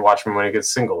 Okay, watch him when he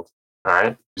gets singled. All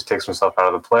right, just takes himself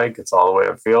out of the play, gets all the way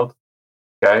upfield.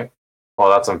 Okay, well,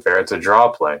 that's unfair. It's a draw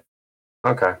play.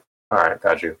 Okay, all right,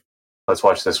 got you. Let's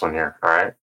watch this one here. All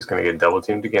right, he's going to get double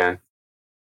teamed again.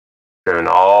 Driven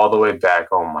all the way back.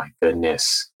 Oh, my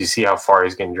goodness. You see how far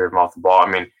he's getting driven off the ball?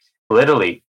 I mean,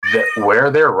 literally,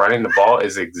 where they're running the ball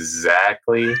is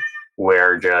exactly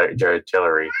where Jared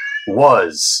Tillery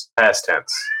was. Past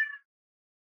tense.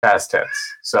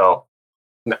 So,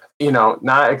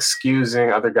 not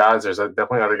excusing other guys. There's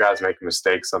definitely other guys making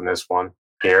mistakes on this one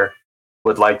here.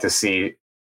 Would like to see,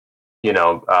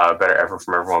 better effort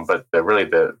from everyone. But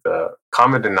the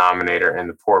common denominator in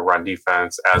the poor run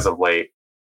defense as of late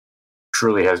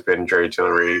truly has been Jerry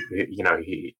Tillery.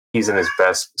 He's in his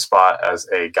best spot as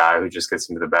a guy who just gets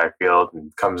into the backfield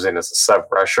and comes in as a sub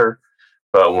rusher.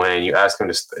 But when you ask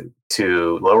him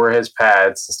to lower his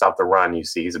pads and stop the run, you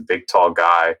see he's a big, tall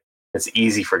guy. It's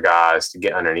easy for guys to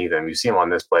get underneath him. You see him on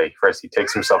this play. First, he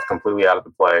takes himself completely out of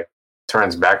the play,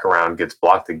 turns back around, gets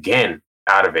blocked again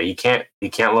out of it. He can't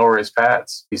lower his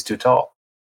pads. He's too tall.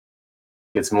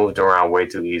 Gets moved around way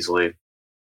too easily.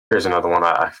 Here's another one.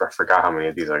 I forgot how many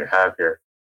of these I have here.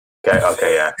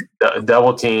 Okay, yeah.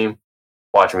 Double team.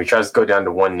 Watch him. He tries to go down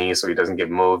to one knee so he doesn't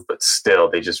get moved, but still,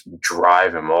 they just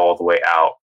drive him all the way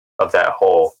out of that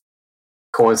hole.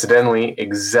 Coincidentally,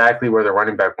 exactly where the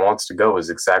running back wants to go is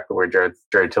exactly where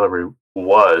Jerry Tillery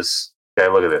was. Okay,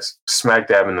 look at this. Smack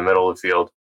dab in the middle of the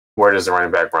field. Where does the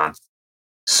running back run?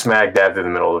 Smack dab in the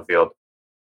middle of the field.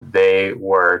 They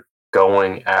were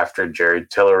going after Jerry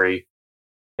Tillery,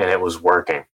 and it was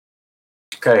working.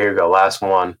 Okay, here we go. Last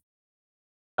one.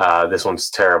 This one's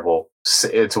terrible.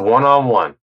 It's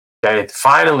one-on-one. Okay,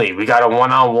 finally, we got a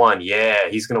one-on-one. Yeah,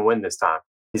 he's going to win this time.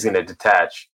 He's going to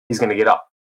detach. He's going to get up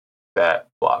that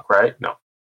block, right? No.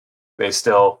 They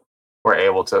still were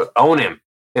able to own him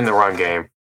in the run game.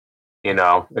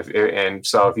 So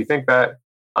if you think that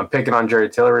I'm picking on Jerry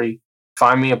Tillery,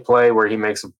 find me a play where he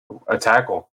makes a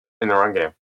tackle in the run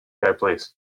game. Okay,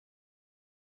 please.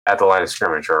 At the line of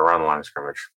scrimmage or around the line of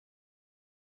scrimmage.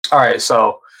 All right,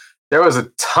 so there was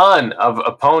a ton of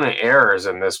opponent errors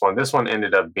in this one. This one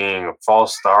ended up being a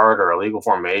false start or illegal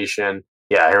formation.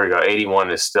 Yeah, here we go.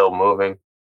 81 is still moving.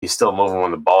 He's still moving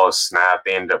when the ball is snapped.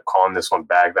 They ended up calling this one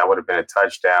back. That would have been a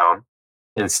touchdown.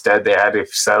 Instead, they had to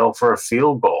settle for a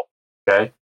field goal,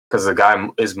 okay? Because the guy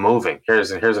is moving.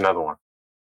 Here's another one,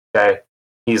 okay?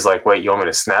 He's like, wait, you want me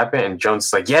to snap it? And Jones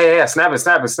is like, yeah, snap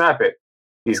it.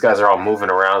 These guys are all moving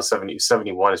around.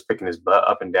 71 is picking his butt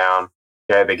up and down.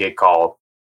 Okay, they get called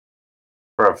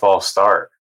for a false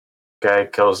start. Okay,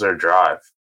 kills their drive.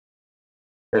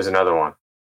 Here's another one.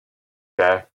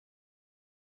 Okay,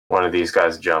 one of these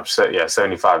guys jumps.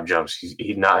 75 jumps.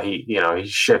 He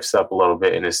shifts up a little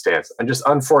bit in his stance. And just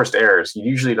unforced errors. You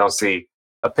usually don't see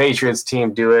a Patriots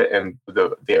team do it, and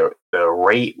the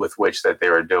rate with which that they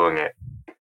were doing it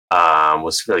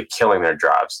was really killing their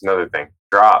drives. Another thing,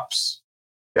 drops.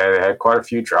 Okay, they had quite a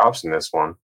few drops in this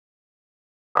one.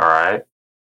 All right.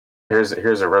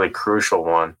 Here's a really crucial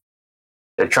one.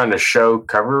 They're trying to show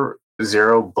cover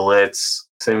zero blitz,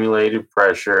 simulated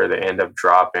pressure. They end up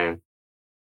dropping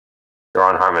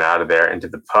Ron Harmon out of there into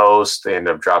the post. They end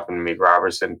up dropping Meek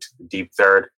Robertson to the deep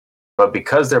third. But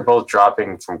because they're both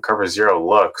dropping from cover zero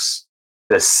looks,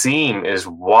 the seam is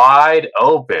wide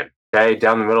open, okay,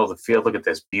 down the middle of the field. Look at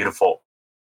this. Beautiful.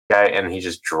 Okay, and he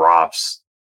just drops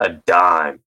a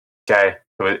dime. Okay,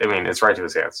 it's right to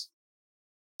his hands.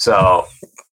 So,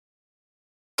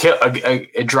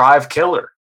 a drive killer.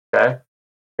 Okay,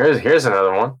 here's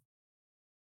another one.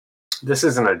 This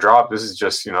isn't a drop. This is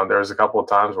just, there was a couple of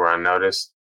times where I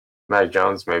noticed Mac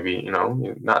Jones maybe,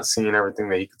 not seeing everything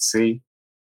that he could see.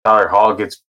 Tyler Hall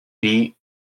gets beat.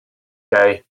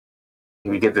 Okay,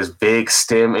 we get this big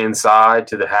stem inside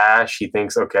to the hash. He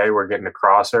thinks, okay, we're getting a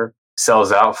crosser.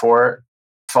 Sells out for it.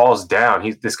 Falls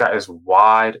down. This guy is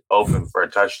wide open for a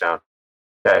touchdown.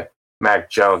 Okay, Mac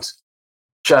Jones.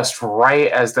 Just right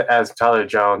as Tyler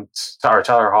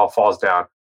Hall falls down,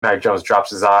 Mac Jones drops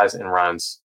his eyes and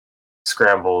runs,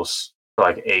 scrambles for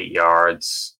like 8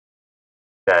 yards.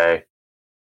 Okay,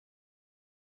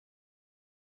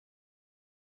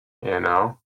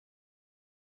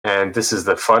 and this is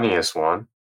the funniest one,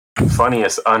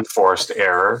 funniest unforced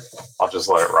error. I'll just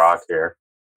let it rock here.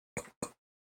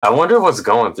 I wonder what's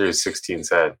going through 16's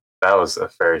head. That was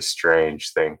a very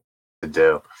strange thing to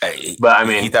do. But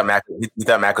he thought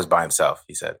Mac was by himself.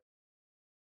 He said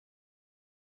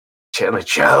Chandler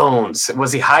Jones,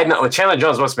 was he hiding? Well, Chandler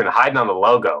Jones must have been hiding on the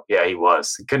logo. Yeah, he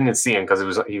was. He couldn't even see him because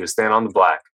he was standing on the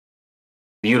black.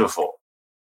 Beautiful.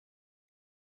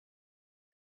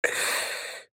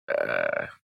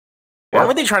 Why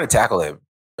were they trying to tackle him,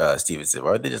 Stevenson?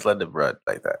 Why would they just let him run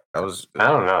like that? I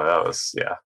don't know. That was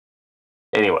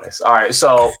Anyways, all right.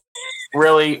 So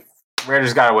really,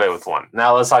 Raiders got away with one.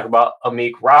 Now let's talk about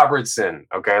Amik Robertson.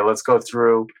 Okay, let's go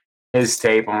through his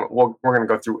tape. We're going to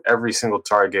go through every single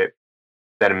target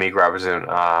that Amik Robertson,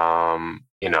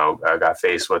 got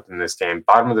faced with in this game.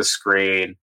 Bottom of the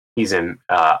screen, he's in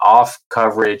off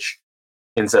coverage,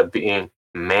 ends up being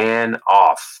man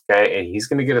off. Okay, and he's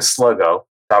going to get a sluggo.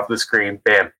 Top of the screen,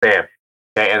 bam, bam.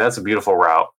 Okay, and that's a beautiful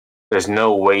route. There's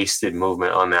no wasted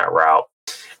movement on that route.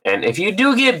 And if you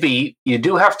do get beat, you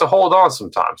do have to hold on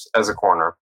sometimes as a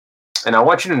corner. And I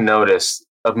want you to notice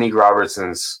Amik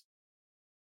Robertson's,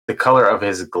 the color of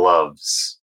his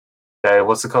gloves. Okay,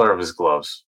 what's the color of his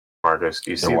gloves, Marcus?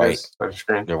 Do you see white. This on your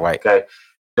screen? They're white. Okay,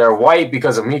 they're white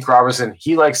because Amik Robertson,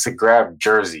 he likes to grab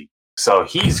jersey. So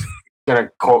he's going to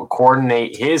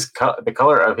coordinate the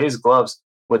color of his gloves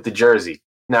with the jersey.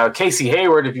 Now, Casey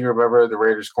Hayward, if you remember the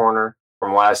Raiders corner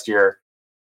from last year,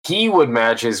 he would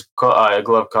match his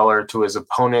glove color to his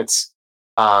opponent's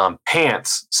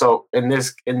pants. So in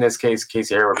this case,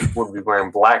 Casey Hayward would be wearing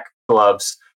black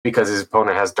gloves because his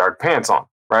opponent has dark pants on,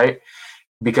 right?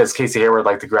 Because Casey Hayward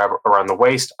liked to grab around the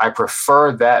waist. I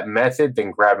prefer that method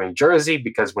than grabbing jersey,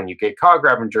 because when you get caught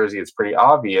grabbing jersey, it's pretty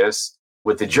obvious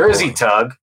with the jersey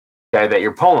tug, okay, that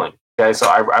you're pulling. Okay, so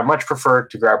I much prefer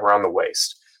to grab around the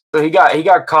waist. So he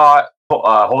got caught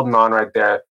holding on right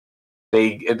there.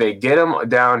 They get him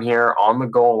down here on the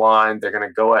goal line. They're going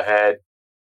to go ahead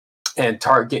and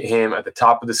target him at the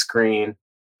top of the screen.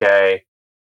 Okay,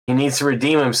 he needs to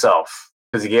redeem himself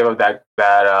because he gave up that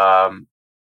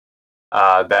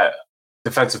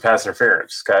defensive pass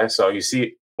interference. Okay, so you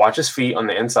see, watch his feet on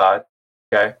the inside.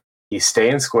 Okay, he's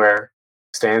staying square,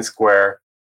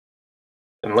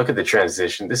 and look at the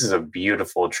transition. This is a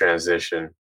beautiful transition.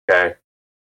 Okay,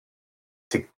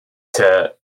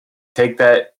 to take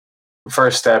that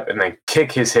first step and then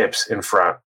kick his hips in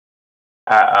front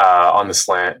on the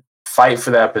slant. Fight for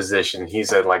that position. He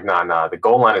said, like, nah, the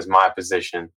goal line is my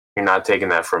position. You're not taking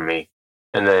that from me.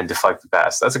 And then deflect the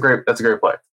pass. That's a great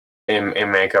play. In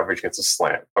man coverage against a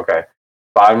slant. Okay.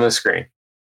 Bottom of the screen.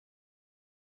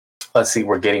 Let's see.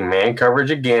 We're getting man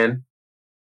coverage again.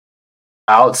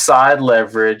 Outside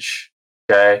leverage.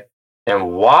 Okay.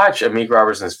 And watch Amik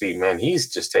Robertson's feet. Man,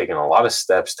 he's just taken a lot of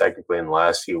steps technically in the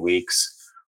last few weeks.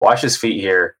 Watch his feet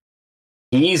here.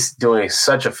 He's doing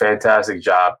such a fantastic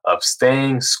job of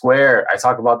staying square. I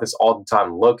talk about this all the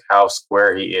time. Look how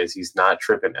square he is. He's not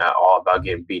tripping at all about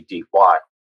getting beat deep. Why?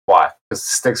 Because the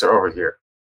sticks are over here.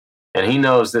 And he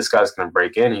knows this guy's going to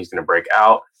break in. He's going to break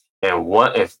out. And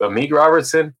if Amik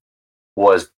Robertson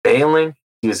was bailing,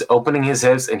 he was opening his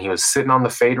hips and he was sitting on the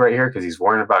fade right here because he's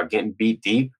worrying about getting beat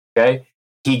deep, okay,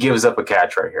 he gives up a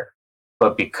catch right here.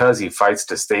 But because he fights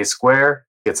to stay square,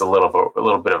 gets a little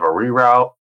bit of a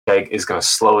reroute, okay, is going to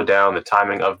slow down the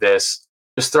timing of this.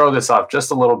 Just throw this off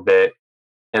just a little bit,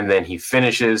 and then he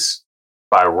finishes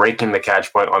by raking the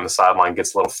catch point on the sideline,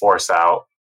 gets a little force out,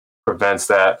 prevents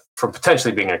that from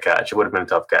potentially being a catch. It would have been a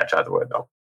tough catch either way, though.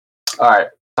 All right,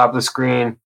 top of the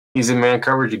screen. He's in man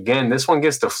coverage again. This one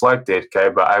gets deflected, okay,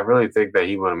 but I really think that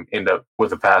he would end up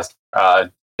with a pass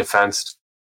defense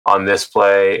on this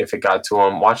play if it got to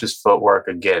him. Watch his footwork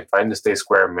again. Fighting to stay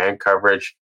square, man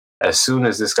coverage. As soon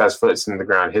as this guy's foot's in the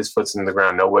ground, his foot's in the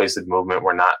ground, no wasted movement.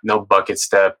 No bucket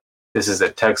step. This is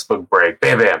a textbook break.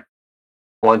 Bam, bam.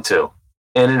 1-2.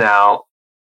 In and out.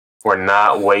 We're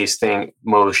not wasting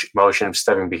motion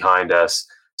stepping behind us.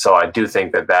 So I do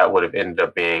think that would have ended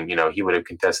up being, he would have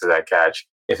contested that catch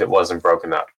if it wasn't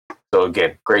broken up. So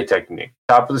again, great technique.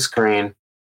 Top of the screen.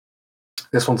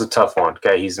 This one's a tough one.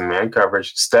 Okay, he's in man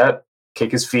coverage. Step,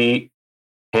 kick his feet,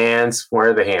 hands.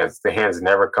 Where are the hands? The hands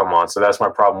never come on. So that's my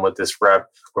problem with this rep.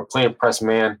 We're playing press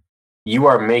man. You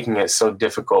are making it so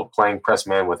difficult playing press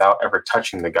man without ever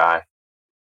touching the guy.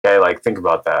 Okay, like think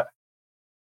about that.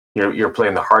 You're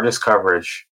playing the hardest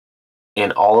coverage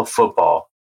in all of football.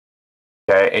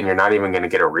 Okay, and you're not even going to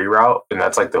get a reroute, and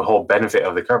that's like the whole benefit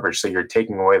of the coverage. So you're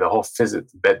taking away the whole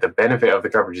the benefit of the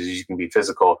coverage is you can be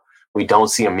physical. We don't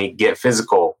see Amik get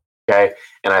physical. Okay,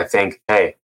 and I think,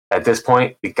 hey, at this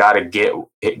point, we got to get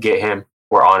him.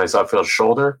 We're on his upfield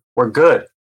shoulder. We're good.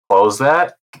 Close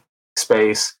that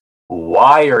space.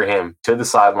 Wire him to the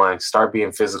sideline. Start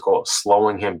being physical,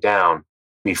 slowing him down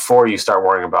before you start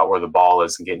worrying about where the ball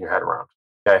is and getting your head around.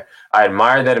 Okay, I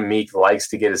admire that Amik likes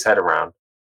to get his head around,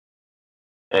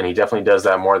 and he definitely does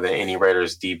that more than any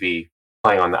Raiders DB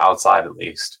playing on the outside at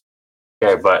least.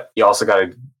 Okay, but you also got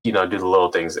to do the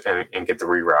little things and get the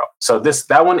reroute. So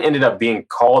that one ended up being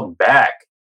called back.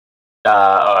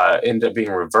 Ended up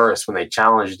being reversed when they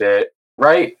challenged it.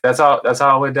 Right? That's how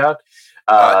it went down.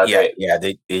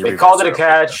 They called it a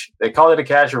catch. They called it a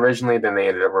catch originally, then they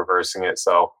ended up reversing it.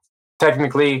 So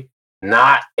technically,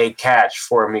 not a catch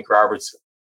for Amik Robertson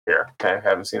here. Okay,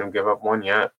 haven't seen him give up one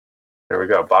yet. There we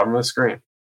go, bottom of the screen.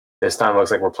 This time looks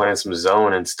like we're playing some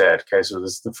zone instead. Okay, so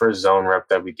this is the first zone rep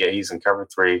that we get. He's in cover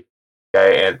 3.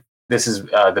 Okay, and this is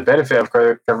the benefit of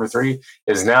cover 3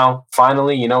 is now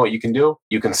finally, you know what you can do?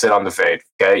 You can sit on the fade.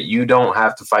 Okay, you don't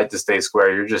have to fight to stay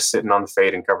square. You're just sitting on the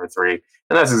fade in cover 3, and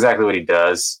that's exactly what he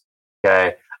does.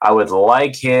 Okay, I would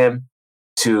like him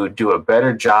to do a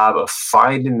better job of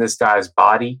finding this guy's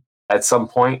body at some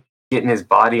point, getting his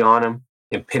body on him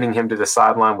and pinning him to the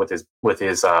sideline with his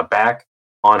back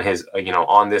on his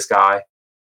on this guy.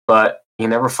 But he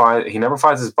never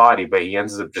finds his body, but he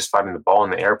ends up just finding the ball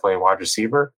in the air, playing wide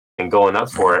receiver and going up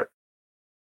for it.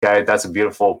 Okay, that's a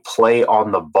beautiful play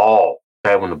on the ball.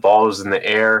 Okay, when the ball is in the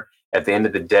air, at the end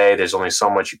of the day, there's only so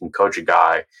much you can coach a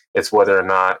guy. It's whether or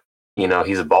not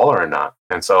he's a baller or not.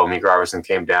 And so Amik Robertson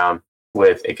came down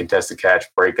with a contested catch,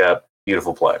 breakup,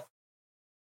 beautiful play.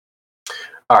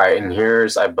 All right, and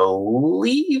I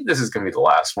believe this is going to be the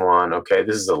last one. Okay,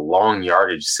 this is a long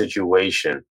yardage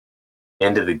situation.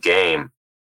 End of the game.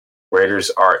 Raiders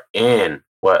are in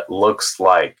what looks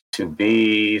like to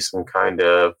be some kind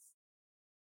of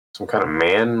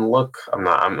man look. I'm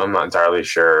not entirely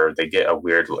sure. They get a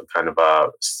weird look, kind of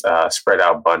a spread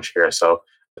out bunch here, so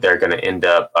they're going to end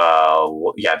up.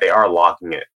 They are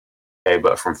locking it. Okay,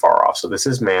 but from far off. So this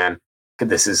is man.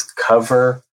 This is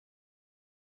cover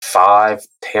 5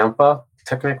 Tampa.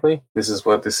 Technically, this is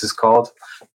what this is called,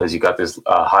 because you got this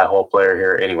high hole player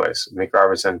here. Anyways, Mick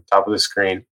Robertson, top of the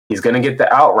screen. He's going to get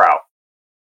the out route.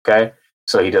 Okay,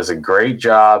 so he does a great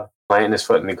job planting his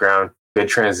foot in the ground. Good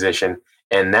transition.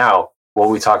 And now, what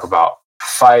we talk about,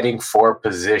 fighting for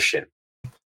position.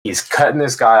 He's cutting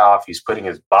this guy off. He's putting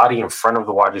his body in front of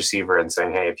the wide receiver and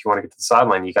saying, hey, if you want to get to the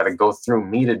sideline, you got to go through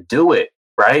me to do it,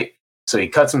 right? So he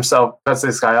cuts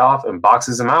this guy off and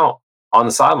boxes him out on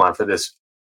the sideline for this.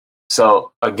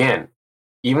 So, again,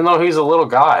 even though he's a little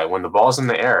guy, when the ball's in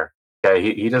the air,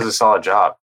 okay, he does a solid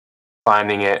job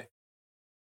finding it,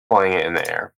 playing it in the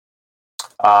air.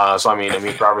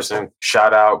 Amik Robertson,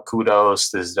 shout out,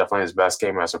 kudos. This is definitely his best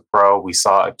game as a pro. We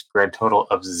saw a grand total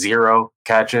of 0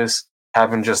 catches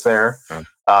happen just there.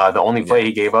 The only play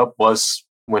he gave up was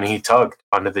when he tugged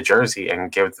under the jersey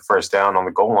and gave it the first down on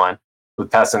the goal line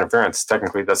with pass interference.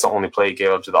 Technically, that's the only play he gave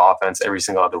up to the offense. Every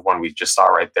single other one we just saw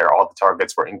right there. All the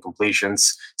targets were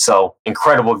incompletions. So,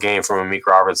 incredible game from Amik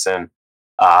Robertson.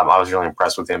 I was really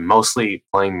impressed with him, mostly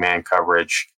playing man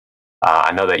coverage.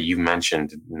 I know that you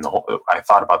mentioned, I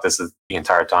thought about this the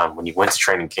entire time. When you went to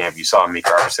training camp, you saw Amik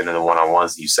Robertson in the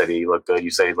one-on-ones. You said he looked good. You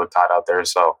said he looked hot out there.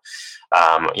 So,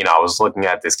 I was looking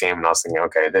at this game and I was thinking,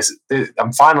 okay, this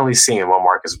I'm finally seeing what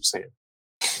Marcus was seeing.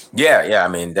 Yeah. I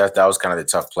mean, that was kind of the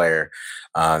tough player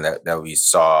that we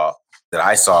saw, that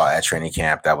I saw at training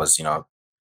camp. That was,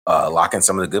 locking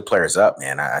some of the good players up,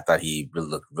 man. I thought he really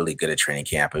looked really good at training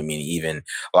camp. I mean, even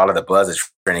a lot of the buzz at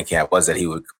training camp was that he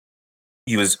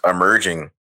was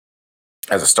emerging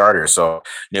as a starter. So,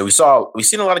 we've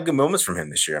seen a lot of good moments from him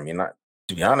this year. I mean,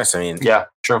 to be honest, yeah,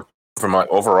 sure. From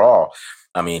overall,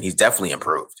 he's definitely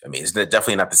improved. He's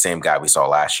definitely not the same guy we saw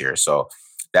last year. So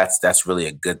that's really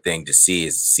a good thing to see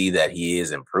that he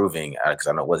is improving. Because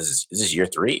I know is this year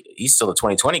 3? He's still a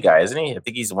 2020 guy, isn't he? I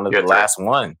think he's one of the last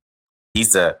one.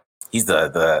 He's the he's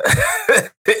the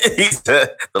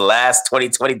last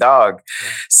 2020 dog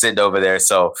sitting over there.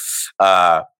 So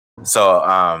they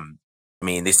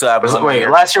still have. Wait,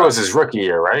 last year was his rookie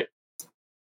year, right?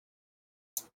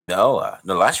 No,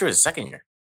 last year was his second year.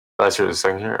 Last year was his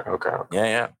second year. Okay.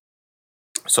 Yeah.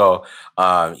 So,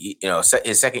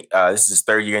 his second. This is his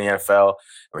 3rd year in the NFL.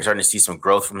 We're starting to see some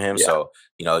growth from him. Yeah. So,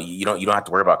 you don't have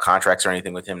to worry about contracts or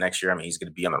anything with him next year. He's going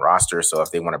to be on the roster. So,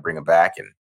 if they want to bring him back, and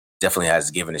definitely has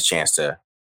given his chance to,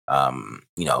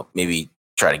 maybe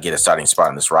try to get a starting spot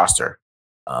in this roster.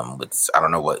 I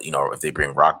don't know what, if they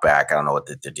bring Rock back, I don't know what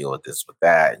the deal with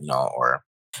that, or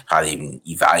how they even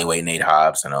evaluate Nate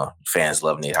Hobbs. I know fans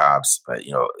love Nate Hobbs, but,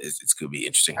 it's going to be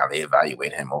interesting how they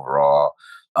evaluate him overall.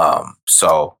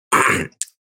 So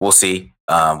we'll see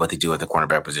what they do at the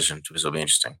cornerback position. This will be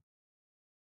interesting.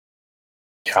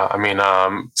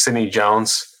 Yeah, Sidney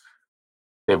Jones,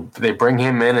 they bring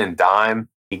him in and dime.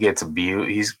 He gets abused.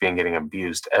 He's been getting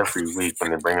abused every week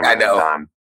when they bring him in and dime.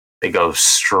 They go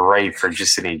straight for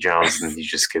just Sidney Jones, and he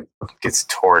just gets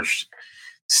torched.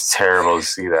 It's terrible to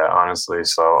see that, honestly.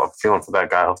 So I'm feeling for that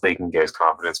guy. Hopefully he can get his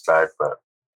confidence back. But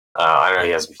I know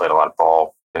he hasn't played a lot of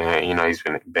ball. He's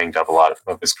been banged up a lot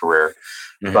of his career.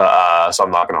 Mm-hmm. But so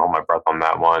I'm not going to hold my breath on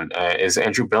that one. Is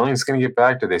Andrew Billings going to get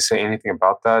back? Did they say anything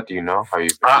about that? Do you know how you?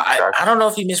 I don't know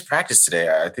if he missed practice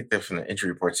today. I think they're from the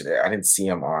injury report today. I didn't see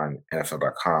him on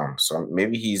NFL.com, so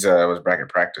maybe he's was back at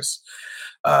practice.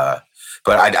 But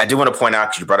I do want to point out,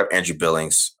 because you brought up Andrew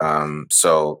Billings.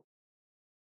 So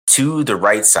to the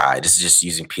right side, this is just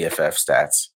using PFF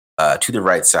stats. To the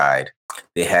right side,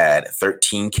 they had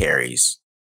 13 carries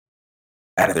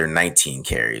out of their 19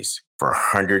 carries for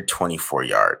 124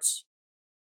 yards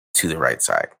to the right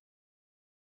side.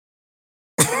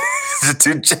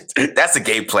 That's a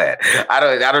game plan. I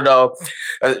don't know.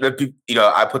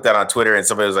 I put that on Twitter, and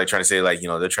somebody was like trying to say, like,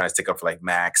 they're trying to stick up for like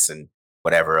Max and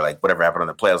whatever happened on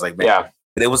the play. I was like, man, yeah.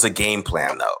 It was a game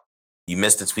plan though. You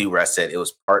missed the tweet where I said it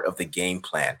was part of the game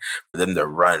plan for them to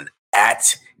run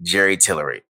at Jerry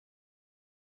Tillery.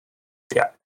 Yeah.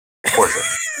 For sure.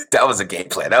 That was a game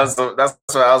plan. That's what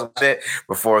I was with it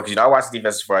before, because I watch the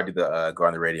defense before I do the go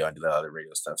on the radio and do the other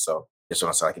radio stuff. So just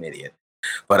don't sound like an idiot.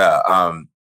 But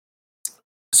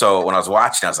so when I was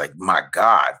watching, I was like, my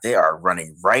God, they are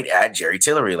running right at Jerry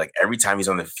Tillery. Like every time he's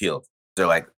on the field, they're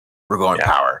like, we're going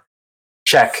power.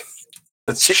 check.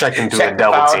 Let's check into a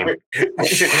double team.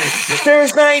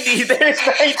 There's 90. There's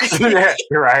 90. Yeah,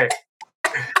 you're right.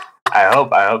 I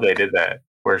hope they did that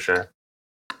for sure.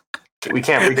 We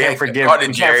can't forgive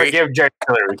Jerry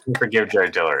Tillery. We can't forgive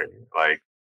Jerry Tillery. Like,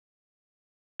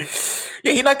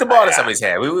 yeah, he knocked the ball out of somebody's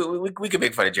head. We could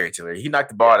make fun of Jerry Tillery. He knocked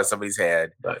the ball out of somebody's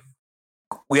head. But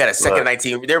we had a second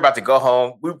 19. They were about to go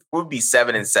home. We'd be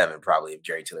 7-7 probably if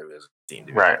Jerry Tillery was a team.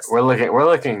 Right. We're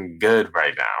looking good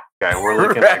right now. Okay, we're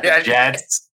looking like the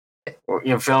Jets.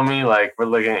 You feel me? Like we're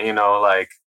looking, like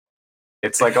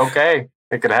it's like okay,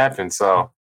 it could happen.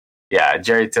 So yeah,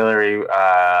 Jerry Tillery,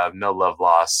 no love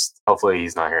lost. Hopefully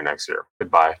he's not here next year.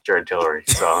 Goodbye, Jerry Tillery.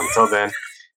 So until then,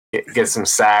 get some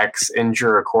sacks,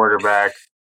 injure a quarterback,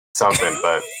 something.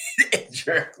 But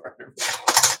injure a quarterback.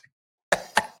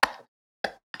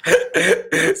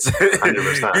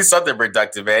 100%. He's something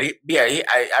productive, man.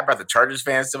 I brought the Chargers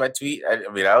fans to my tweet.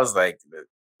 I was like,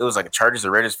 it was like Chargers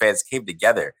and Raiders fans came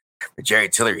together for Jerry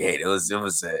Tillery hate. It was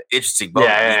an interesting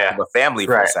moment. Yeah. A family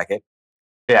for a second.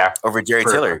 Yeah, over Jerry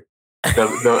Tillery.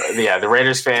 The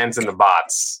Raiders fans and the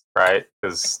bots, right?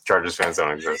 Because Chargers fans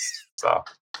don't exist. So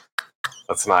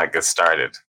let's not get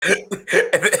started.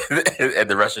 And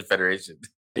the Russian Federation.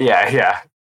 Yeah.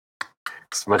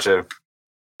 It's a bunch of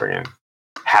friggin'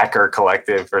 hacker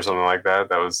collective or something like that.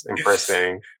 That was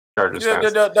impersonating Chargers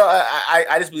fans. No.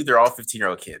 I just believe they're all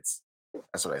 15-year-old kids.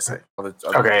 That's what I say.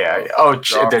 Okay, yeah. Oh,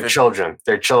 they're children.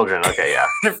 They're children. Okay, yeah.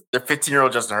 They're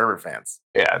 15-year-old Justin Herbert fans.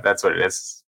 Yeah, that's what it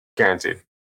is. Guaranteed.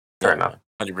 Fair enough.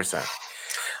 100%.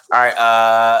 All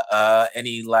right.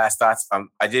 Any last thoughts?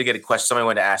 I did get a question. Somebody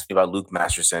wanted to ask me about Luke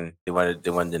Masterson. They wanted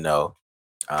to know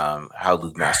how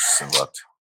Luke Masterson looked.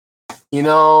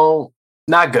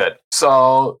 Not good.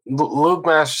 So Luke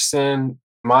Masterson,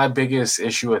 my biggest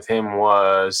issue with him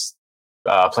was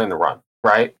playing the run,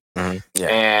 right? Mm-hmm. Yeah.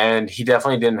 And he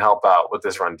definitely didn't help out with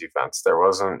this run defense. There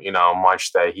wasn't,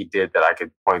 much that he did that I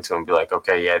could point to and be like,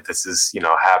 okay, yeah, this is,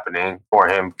 happening for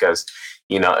him because,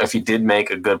 if he did make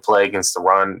a good play against the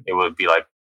run, it would be like,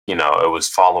 it was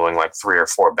following like 3 or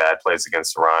 4 bad plays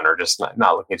against the run or just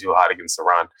not looking too hot against the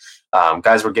run.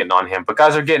 Guys were getting on him, but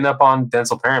guys are getting up on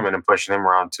Denzel Perryman and pushing him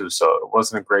around too. So it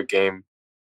wasn't a great game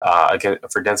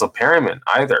for Denzel Perryman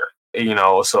either.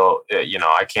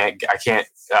 I can't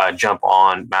jump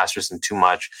on Masterson too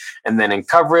much. And then in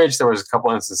coverage, there was a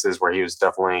couple instances where he was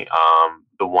definitely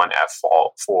the one at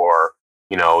fault for,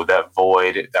 that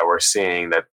void that we're seeing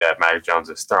that Mac Jones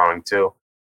is throwing to.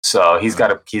 So he's got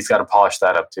to polish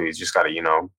that up too. He's just got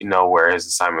to, know where his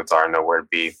assignments are, know where to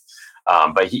be.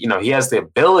 But he has the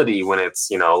ability when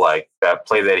it's, like that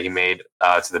play that he made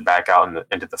to the back out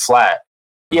into the flat.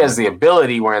 He has the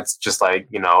ability where it's just like,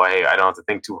 hey, I don't have to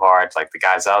think too hard. Like the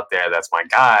guy's out there, that's my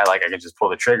guy. Like I can just pull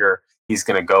the trigger. He's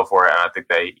going to go for it. And I think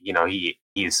that,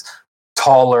 he's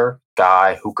taller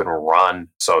guy who can run.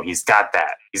 So he's got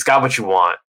that. He's got what you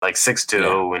want, like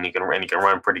 6'2", and he can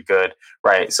run pretty good.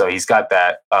 Right. So he's got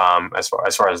that as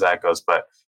far as that goes, but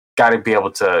got to be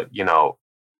able to,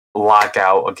 lock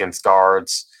out against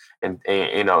guards and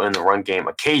in the run game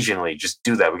occasionally. Just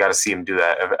do that. We got to see him do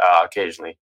that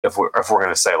occasionally. If we're going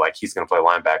to say like he's going to play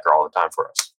linebacker all the time for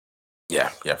us. Yeah,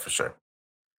 for sure.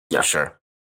 Yeah, for sure.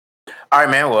 All right,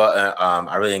 man. Well,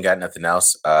 I really ain't got nothing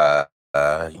else.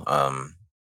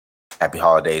 Happy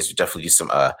holidays. We definitely do some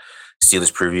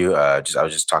Steelers preview. I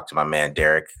was just talking to my man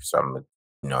Derek, so I'm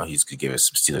he's gonna give us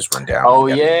some Steelers rundown. Oh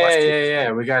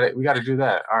yeah. We got to do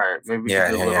that. All right, maybe we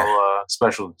can do a little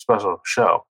special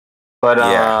show. But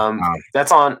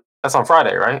that's on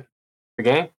Friday, right? The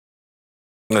game.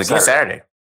 No, it's Saturday.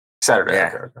 Saturday.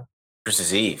 Yeah. Okay.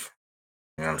 Christmas Eve.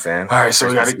 You know what I'm saying? All right, so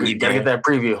we gotta get that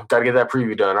preview. Got to get that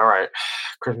preview done. All right,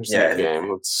 Christmas Eve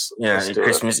game. Let's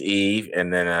Christmas Eve,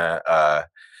 and then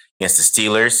against the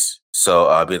Steelers.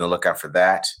 So be on the lookout for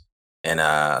that. And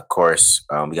of course,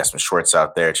 we got some shorts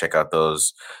out there. Check out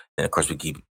those. And of course, we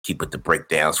keep with the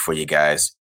breakdowns for you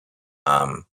guys.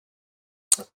 So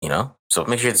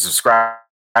make sure to subscribe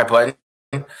button.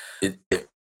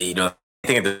 I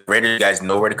think the Raiders guys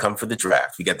know where to come for the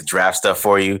draft. We got the draft stuff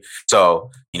for you. So,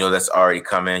 that's already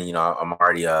coming. I'm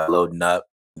already loading up.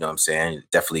 You know what I'm saying?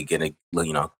 Definitely going to,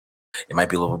 it might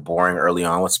be a little bit boring early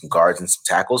on with some guards and some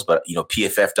tackles. But,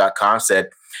 PFF.com said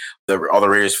all the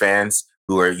Raiders fans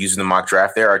who are using the mock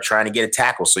draft there are trying to get a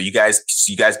tackle. So you guys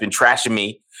been trashing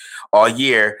me all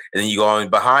year. And then you go in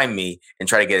behind me and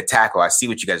try to get a tackle. I see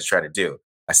what you guys are trying to do.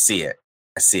 I see it.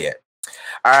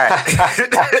 All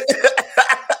right.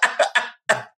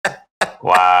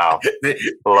 Wow.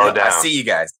 Blow down. I see you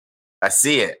guys. I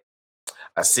see it.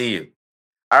 I see you.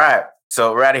 All right.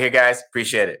 So we're out of here, guys.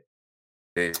 Appreciate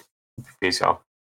it. Peace, y'all.